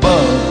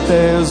 But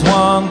there's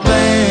one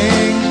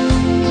thing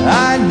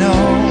I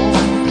know,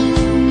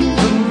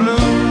 the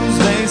blues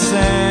they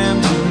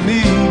send to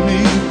meet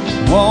me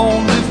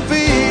won't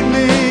defeat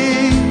me.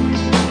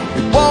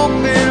 It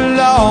won't be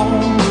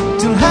long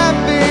till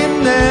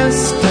happiness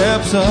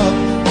steps up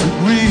to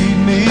greet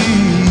me.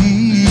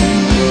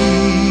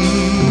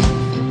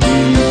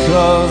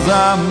 Because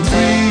I'm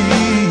free,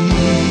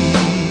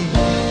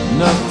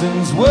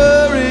 nothing's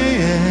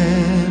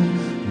worrying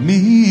me.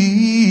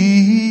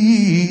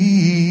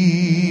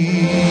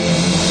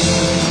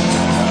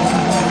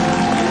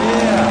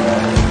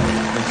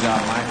 Good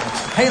job, Michael.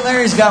 Hey,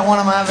 Larry's got one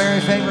of my very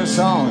favorite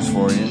songs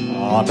for you.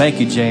 Oh, thank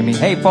you, Jamie.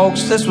 Hey,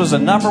 folks, this was a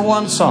number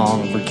one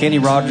song for Kenny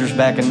Rogers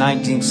back in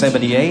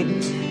 1978,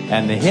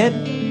 and the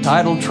hit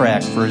title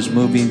track for his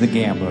movie The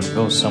Gambler. It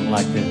goes something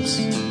like this.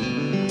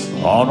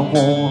 On a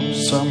warm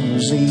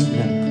summer's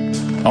evening,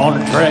 on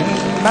a train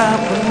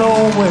bound for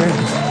nowhere,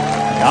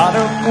 I got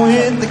up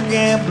with the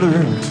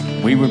gambler.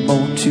 We were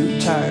both too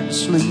tired to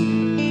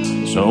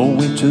sleep, so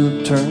we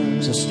took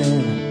turns of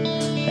staring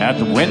at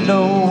the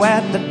window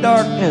at the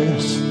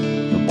darkness.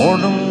 The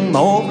boredom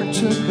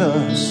overtook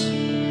us,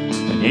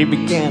 and he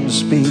began to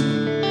speak.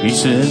 He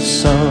said,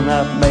 son,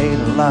 I've made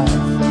a life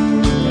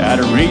out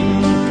of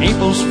reading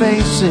people's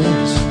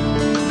faces,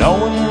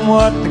 knowing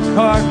what the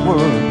cards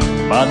were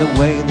by the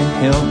way they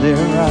held their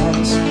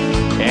eyes.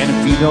 And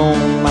if you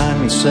don't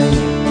mind me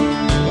saying,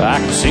 I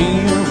can see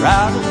your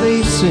outer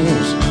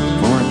faces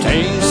for a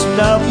taste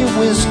of your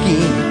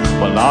whiskey.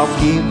 Well, I'll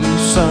give you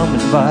some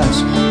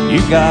advice. You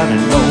gotta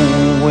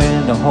know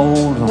when to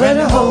hold 'em, When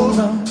to hold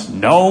 'em,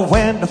 know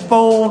when to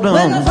fold 'em,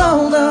 when to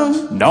fold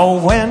 'em, know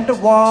when to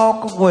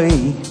walk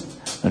away,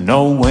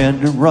 know when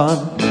to run.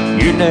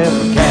 You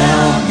never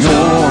count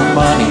your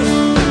money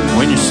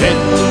when you're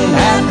sitting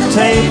at the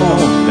table.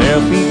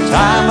 There'll be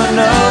time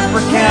enough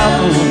for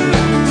counting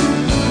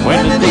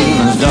when the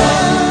dealing's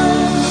done.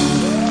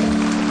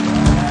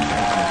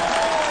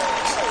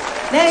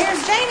 Now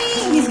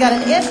got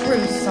an Ed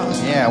Bruce song.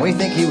 Yeah, we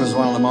think he was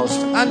one of the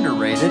most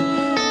underrated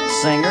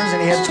singers,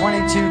 and he had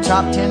 22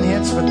 top 10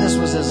 hits, but this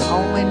was his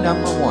only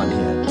number one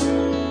hit.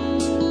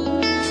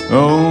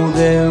 Oh,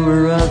 there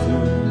were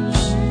others.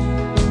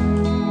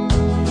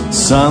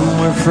 Some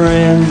were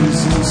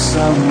friends and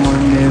some were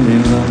merely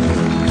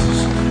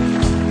lovers,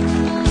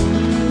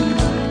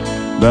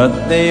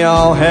 but they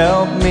all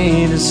helped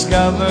me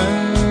discover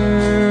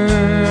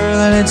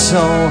that it's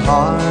so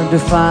hard to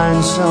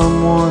find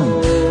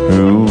someone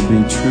who'll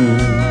be true.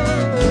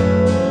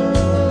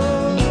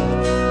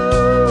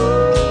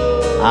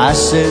 I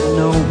said,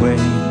 no way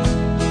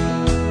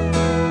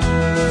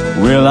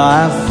will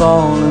I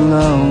fall in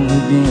love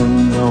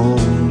again, no,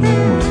 no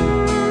way.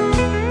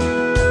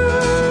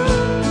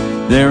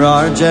 There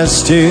are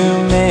just too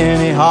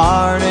many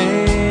heartaches,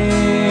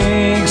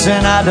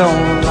 and I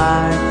don't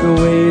like the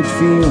way it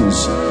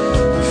feels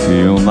to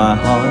feel my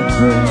heart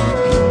break.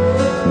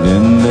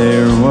 Then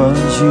there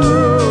was you.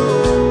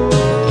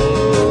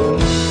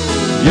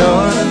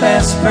 You're the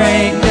best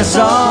break this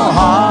old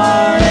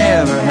heart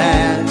ever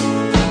had.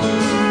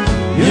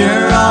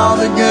 You're all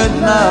the good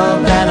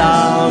love that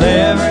I'll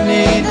ever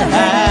need to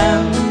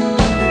have.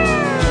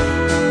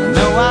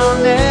 No, I'll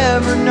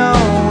never know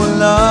a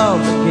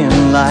love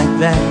again like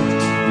that.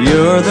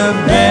 You're the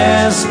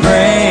best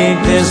break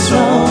this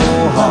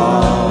old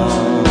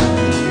heart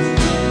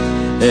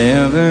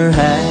ever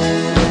had.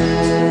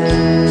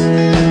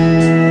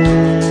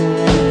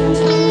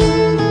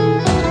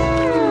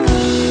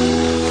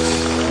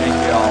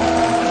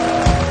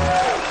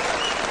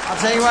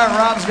 Tell you what,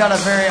 Rob's got a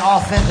very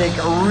authentic,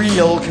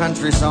 real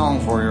country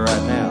song for you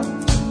right now.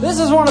 This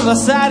is one of the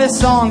saddest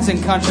songs in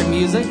country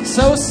music.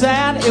 So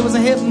sad, it was a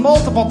hit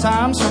multiple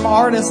times from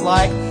artists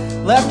like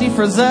Lefty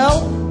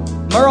Frizzell,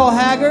 Merle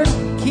Haggard,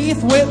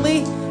 Keith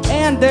Whitley,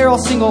 and Daryl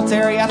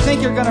Singletary. I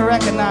think you're going to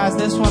recognize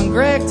this one.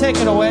 Greg, take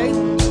it away.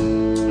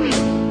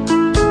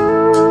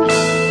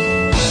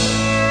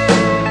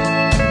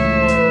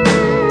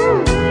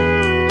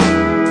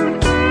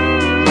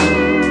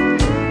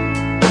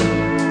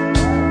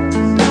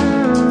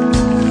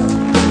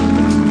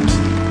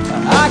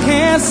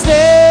 Can't stand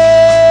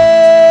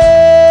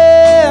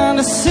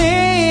to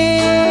see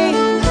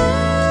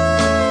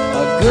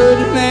a good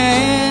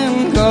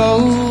man go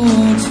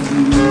to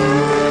waste.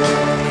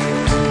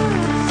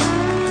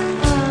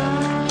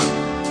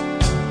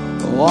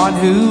 One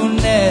who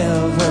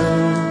never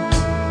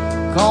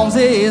combs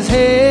his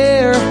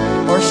hair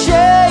or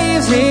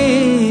shaves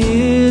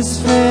his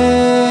face.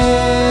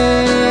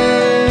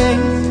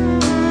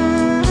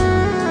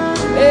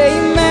 A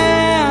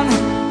man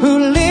who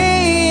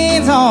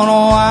leans on a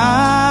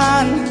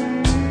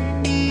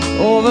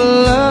over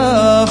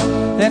love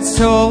that's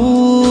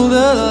told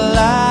a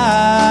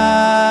lie.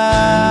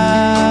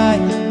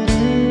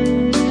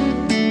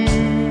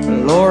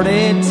 Lord,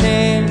 it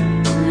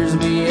tears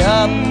me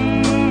up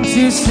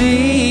to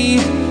see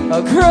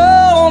a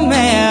grown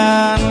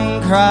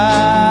man cry.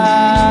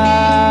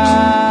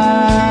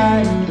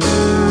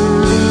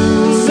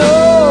 So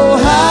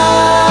I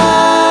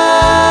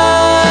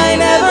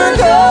never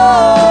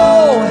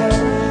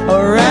go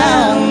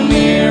around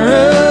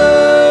mirrors.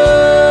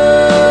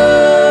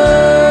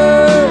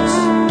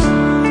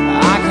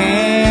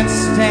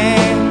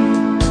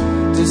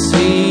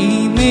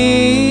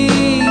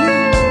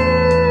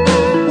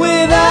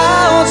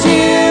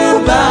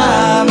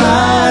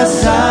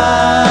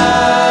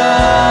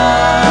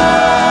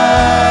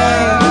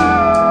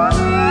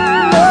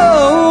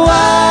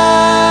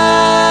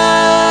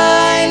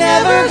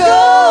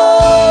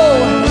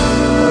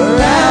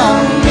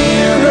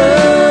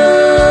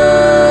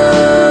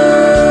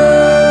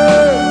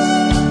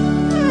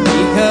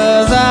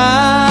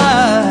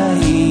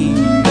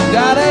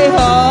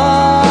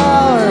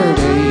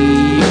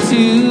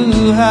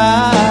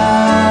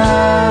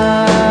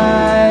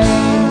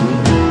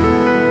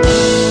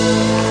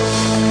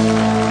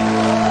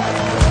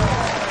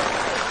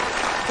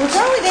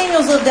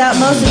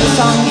 Most of the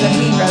songs that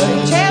he wrote,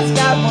 and Chad's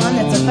got one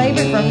that's a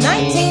favorite from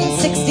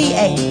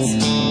 1968.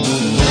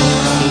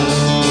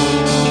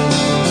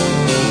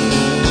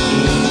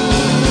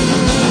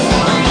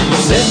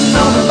 Sitting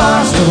on the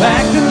bar, still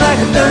acting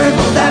like a dirt,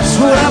 but that's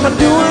what I'm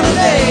doing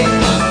today.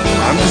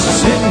 I'm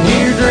just sitting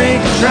here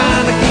drinking,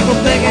 trying to keep from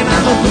thinking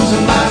I'm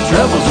losing my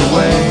troubles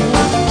away.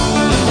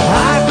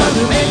 I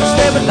couldn't make a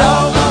step a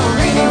dog over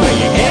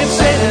anyway. You can't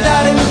say that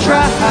I didn't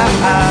try.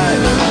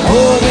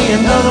 Oh, me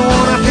another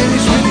one, I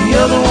finished with the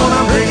other one,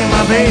 I'm bringing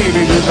my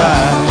baby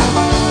goodbye.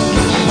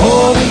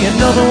 Oh, me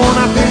another one,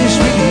 I finished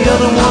with the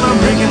other one, I'm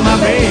bringing my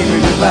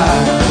baby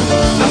goodbye.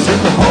 I said,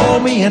 oh,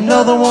 me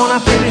another one, I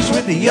finished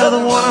with the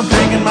other one, I'm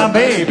bringing my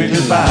baby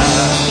goodbye.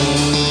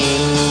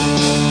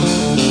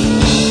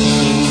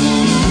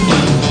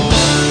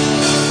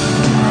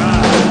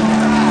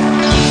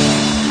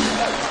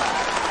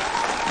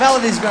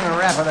 Melody's going to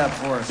wrap it up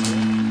for us.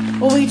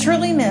 Well, we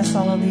truly miss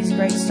all of these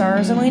great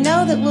stars, and we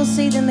know that we'll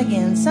see them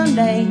again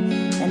someday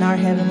in our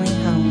heavenly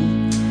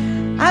home.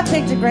 I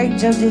picked a great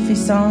Joe Diffie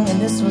song, and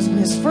this was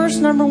his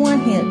first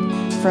 #1 hit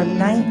from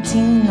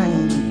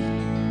 1990.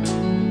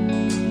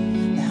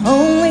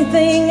 Only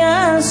thing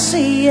I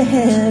see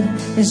ahead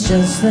is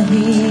just the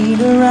heat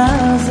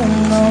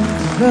arising off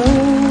the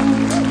road.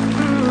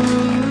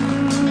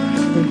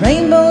 The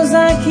rainbows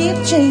I keep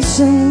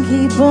chasing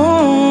keep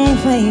on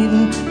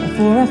fading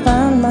before I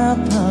find my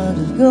pot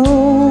of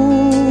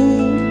gold.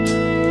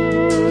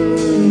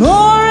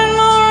 More and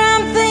more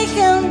I'm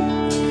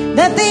thinking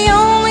that the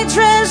only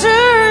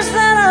treasures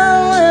that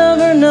I'll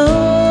ever know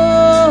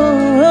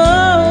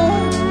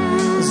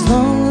is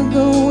long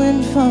ago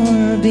and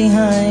far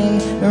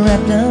behind,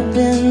 wrapped up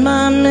in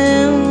my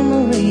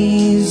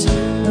memories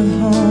of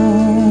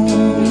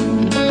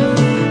home.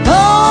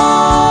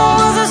 Oh,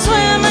 was a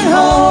swimming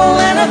hole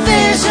and a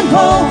fishing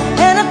pole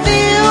and a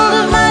field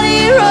of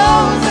mighty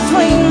rose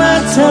between my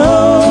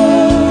toes.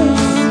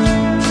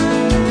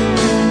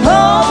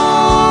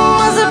 Oh,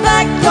 was a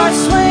backyard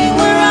swing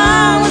where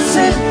I would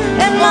sit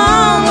and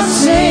Mom would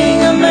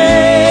sing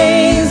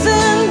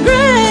Amazing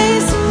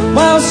Grace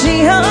while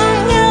she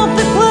hung out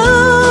the clothes.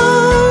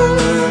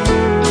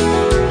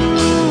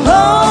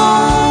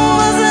 Oh,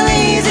 was an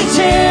easy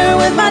chair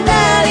with my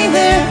daddy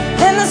there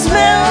and the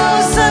smell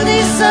of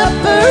Sunday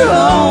supper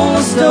on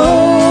the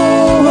stove.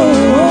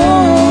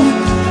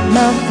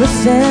 My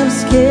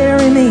footsteps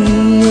carry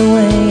me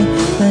away,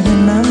 but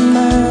in my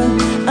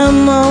mind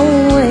I'm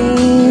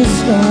always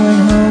going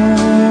home.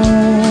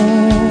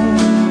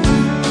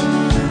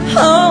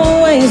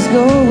 Always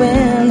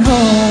going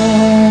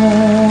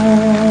home.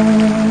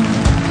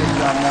 Good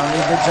job,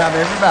 Melanie. Good job,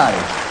 everybody.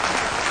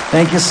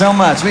 Thank you so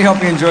much. We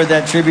hope you enjoyed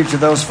that tribute to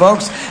those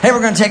folks. Hey,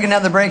 we're going to take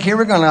another break here.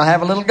 We're going to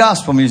have a little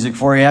gospel music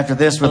for you after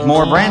this with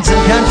more Branson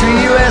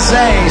Country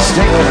USA.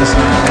 Stick with us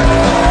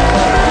now.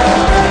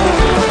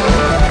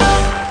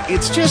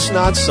 It's just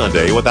not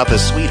Sunday without the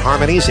sweet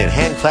harmonies and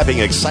hand-clapping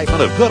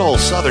excitement of good old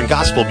Southern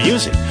gospel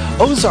music.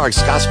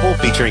 Ozarks Gospel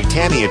featuring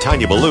Tammy and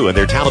Tanya Ballou and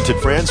their talented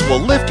friends will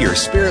lift your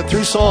spirit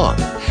through song.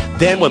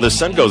 Then when the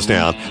sun goes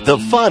down, the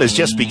fun is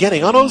just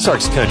beginning on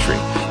Ozarks Country.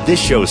 This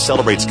show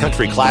celebrates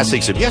country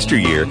classics of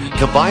yesteryear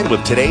combined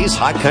with today's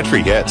hot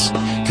country hits.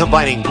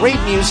 Combining great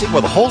music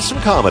with wholesome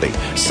comedy,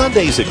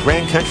 Sundays at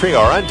Grand Country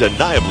are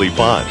undeniably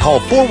fun.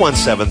 Call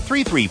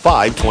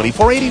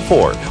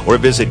 417-335-2484 or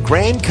visit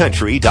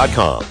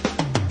grandcountry.com.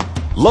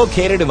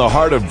 Located in the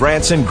heart of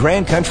Branson,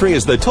 Grand Country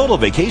is the total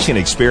vacation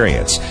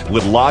experience.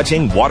 With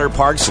lodging, water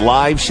parks,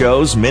 live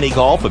shows, mini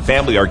golf, a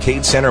family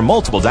arcade center,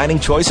 multiple dining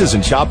choices,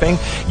 and shopping,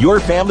 your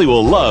family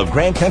will love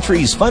Grand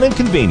Country's fun and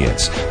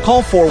convenience.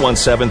 Call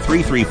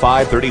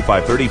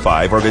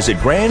 417-335-3535 or visit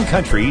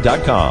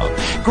grandcountry.com.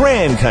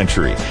 Grand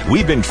Country.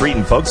 We've been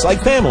treating folks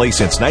like family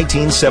since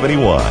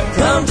 1971.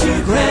 Come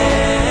to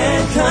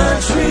Grand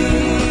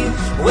Country,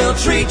 we'll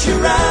treat you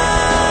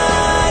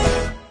right.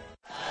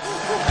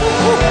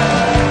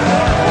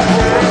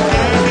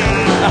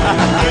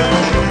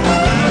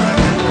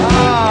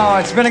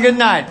 It's been a good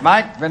night,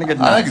 Mike. It's been a good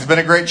night. I think it's been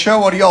a great show.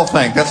 What do y'all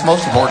think? That's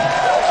most important.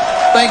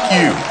 Thank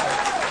you.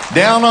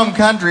 Down Home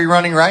Country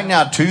running right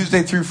now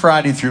Tuesday through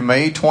Friday through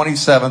May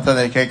 27th, and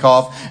they kick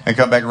off and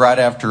come back right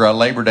after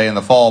Labor Day in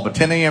the fall. But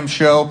 10 a.m.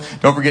 show.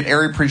 Don't forget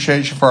area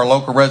appreciation for our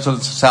local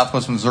residents of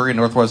Southwest Missouri and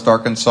Northwest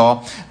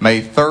Arkansas.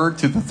 May 3rd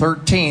to the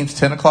 13th,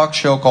 10 o'clock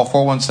show. Call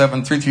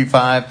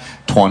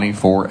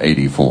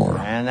 417-335-2484.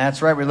 And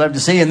that's right. We'd love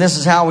to see you. And this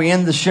is how we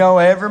end the show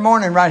every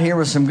morning right here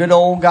with some good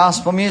old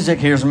gospel music.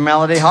 Here's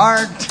Melody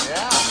Hart.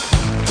 Yeah.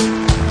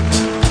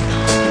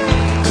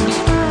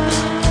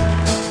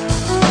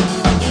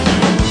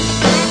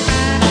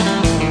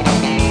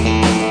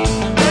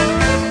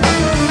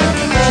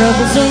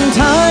 Troublesome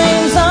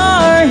times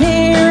are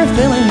here,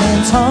 filling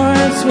men's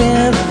hearts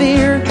with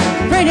fear.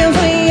 Freedoms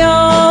we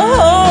all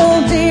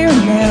hold dear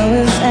now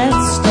is at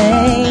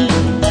stake.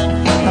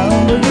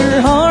 Humble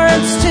your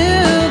hearts to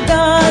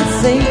God,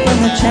 safe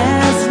from the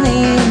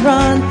chastening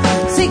run.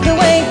 Seek the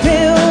way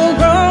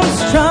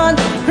pilgrims trod,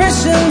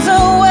 Christians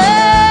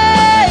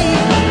away.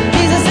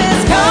 Jesus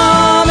is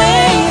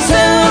coming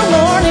soon,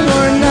 morning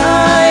or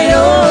night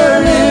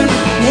or noon.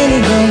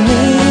 Many will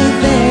meet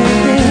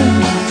their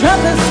doom,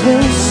 trumpets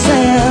will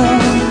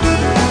sound.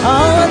 All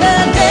of the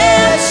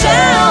dead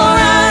shall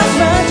rise,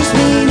 righteous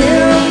meet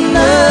in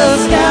the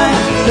sky,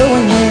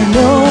 going where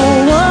no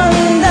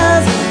one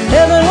does,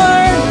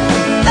 heavenward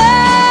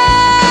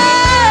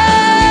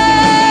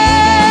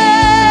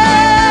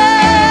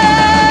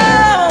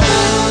bound.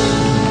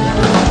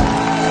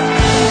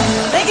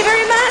 Thank you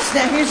very much.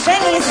 Now here's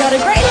Shane's got a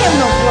great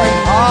hymnal for you.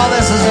 Oh,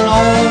 this is an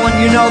old one.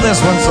 You know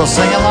this one, so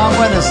sing along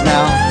with us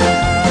now.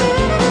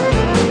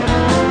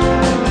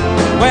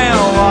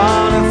 Well,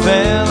 what a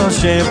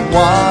fellowship,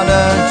 what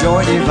a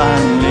joy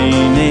divine,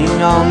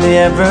 leaning on the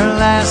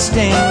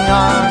everlasting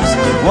arms.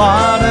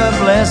 What a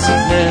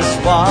blessedness,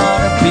 what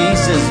a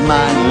peace is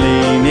mine,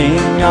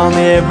 leaning on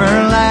the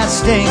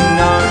everlasting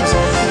arms.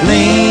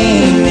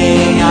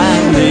 Leaning,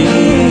 I'm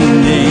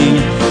leaning,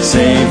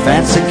 safe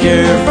and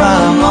secure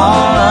from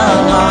all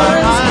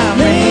alarms. I'm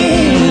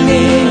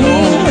leaning,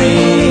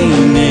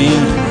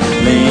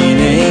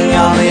 leaning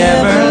on the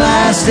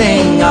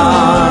everlasting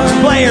arms.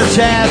 Player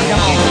Chad, come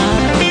on.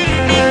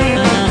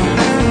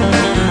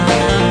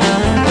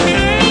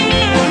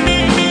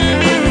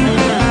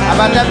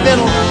 about that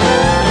fiddle?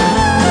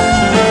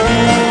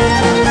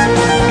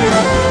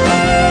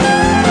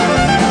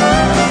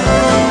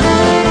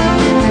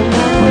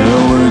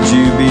 Well, would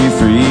you be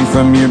free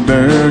from your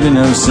burden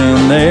of sin?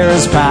 There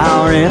is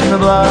power in the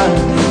blood,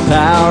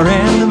 power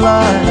in the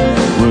blood.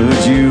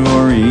 Would you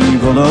or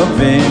evil of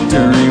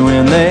victory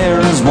when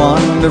there is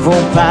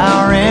wonderful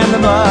power in the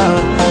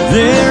blood?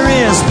 There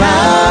is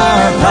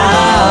power,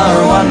 power,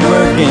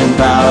 wonder-working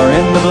power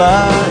in the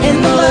blood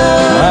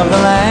of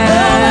the Lamb.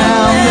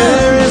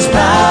 There is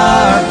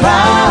power,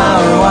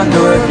 power,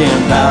 wonder-working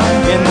power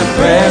in the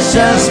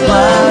precious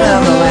blood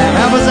of the Lamb.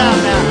 Help us out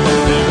now.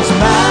 There's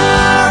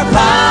power,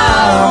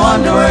 power,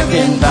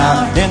 wonder-working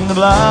power in the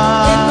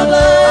blood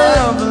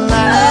of the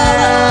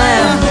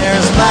Lamb.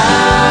 There's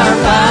power,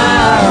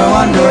 power,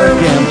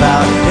 wonder-working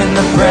power in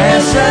the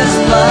precious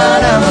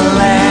blood of the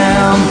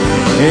Lamb.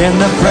 In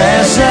the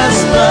precious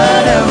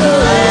blood of the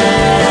Lamb.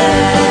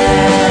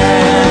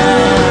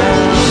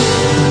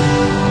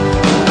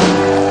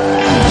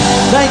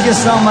 Thank you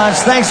so much.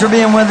 Thanks for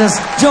being with us.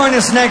 Join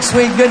us next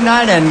week. Good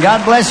night and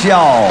God bless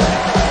y'all.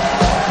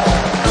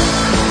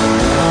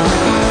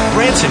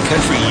 Branson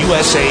Country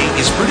USA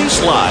is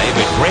produced live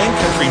at Grand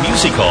Country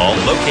Music Hall,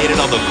 located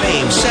on the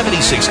famed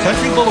 76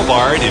 Country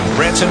Boulevard in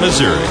Branson,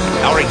 Missouri.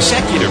 Our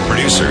executive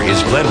producer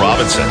is Glenn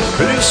Robinson.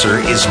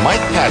 Producer is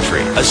Mike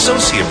Patrick.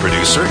 Associate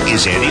producer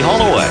is Andy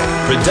Holloway.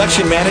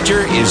 Production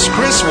manager is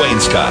Chris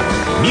Wainscott.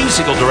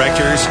 Musical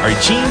directors are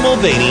Gene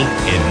Mulvaney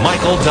and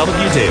Michael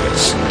W.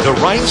 Davis. The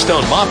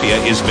Rhinestone Mafia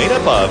is made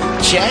up of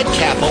Chad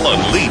Cappell on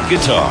lead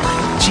guitar,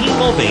 Gene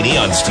Mulvaney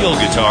on steel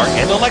guitar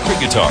and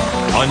electric guitar.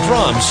 On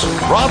drums,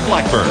 Rob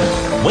Blackburn.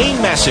 Wayne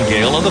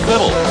Massengale on the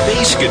fiddle.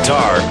 Bass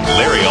guitar,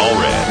 Larry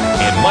Allred.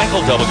 And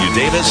Michael W.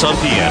 Davis on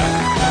piano.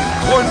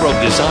 Wardrobe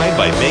designed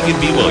by Megan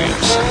B.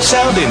 Williams.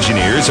 Sound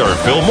engineers are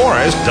Phil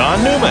Morris,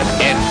 Don Newman,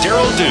 and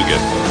Daryl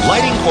Dugan.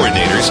 Lighting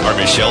coordinators are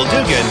Michelle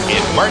Dugan and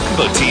Martin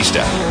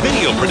Bautista.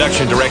 Video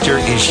production director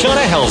is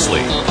Shauna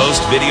Helsley.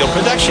 Post-video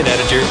production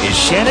editor is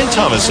Shannon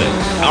Thomason.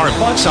 Our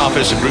box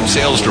office and group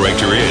sales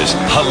director is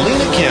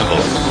Helena Campbell.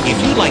 If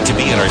you'd like to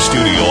be in our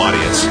studio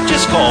audience,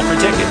 just call for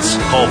tickets.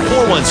 Call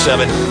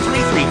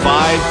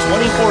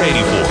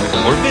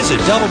 417-335-2484 or visit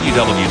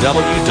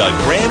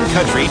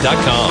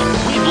www.grandcountry.com.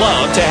 We'd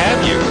love to have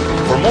you.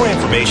 For more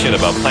information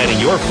about planning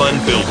your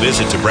fun-filled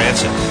visit to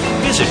Branson,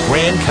 visit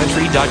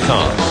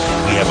grandcountry.com.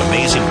 We have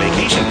amazing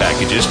vacation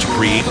packages to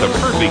create the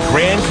perfect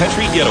Grand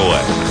Country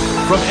getaway.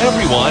 From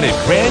everyone at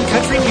Grand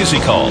Country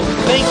Music Hall,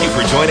 thank you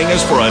for joining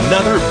us for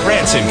another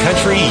Branson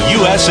Country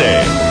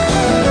USA.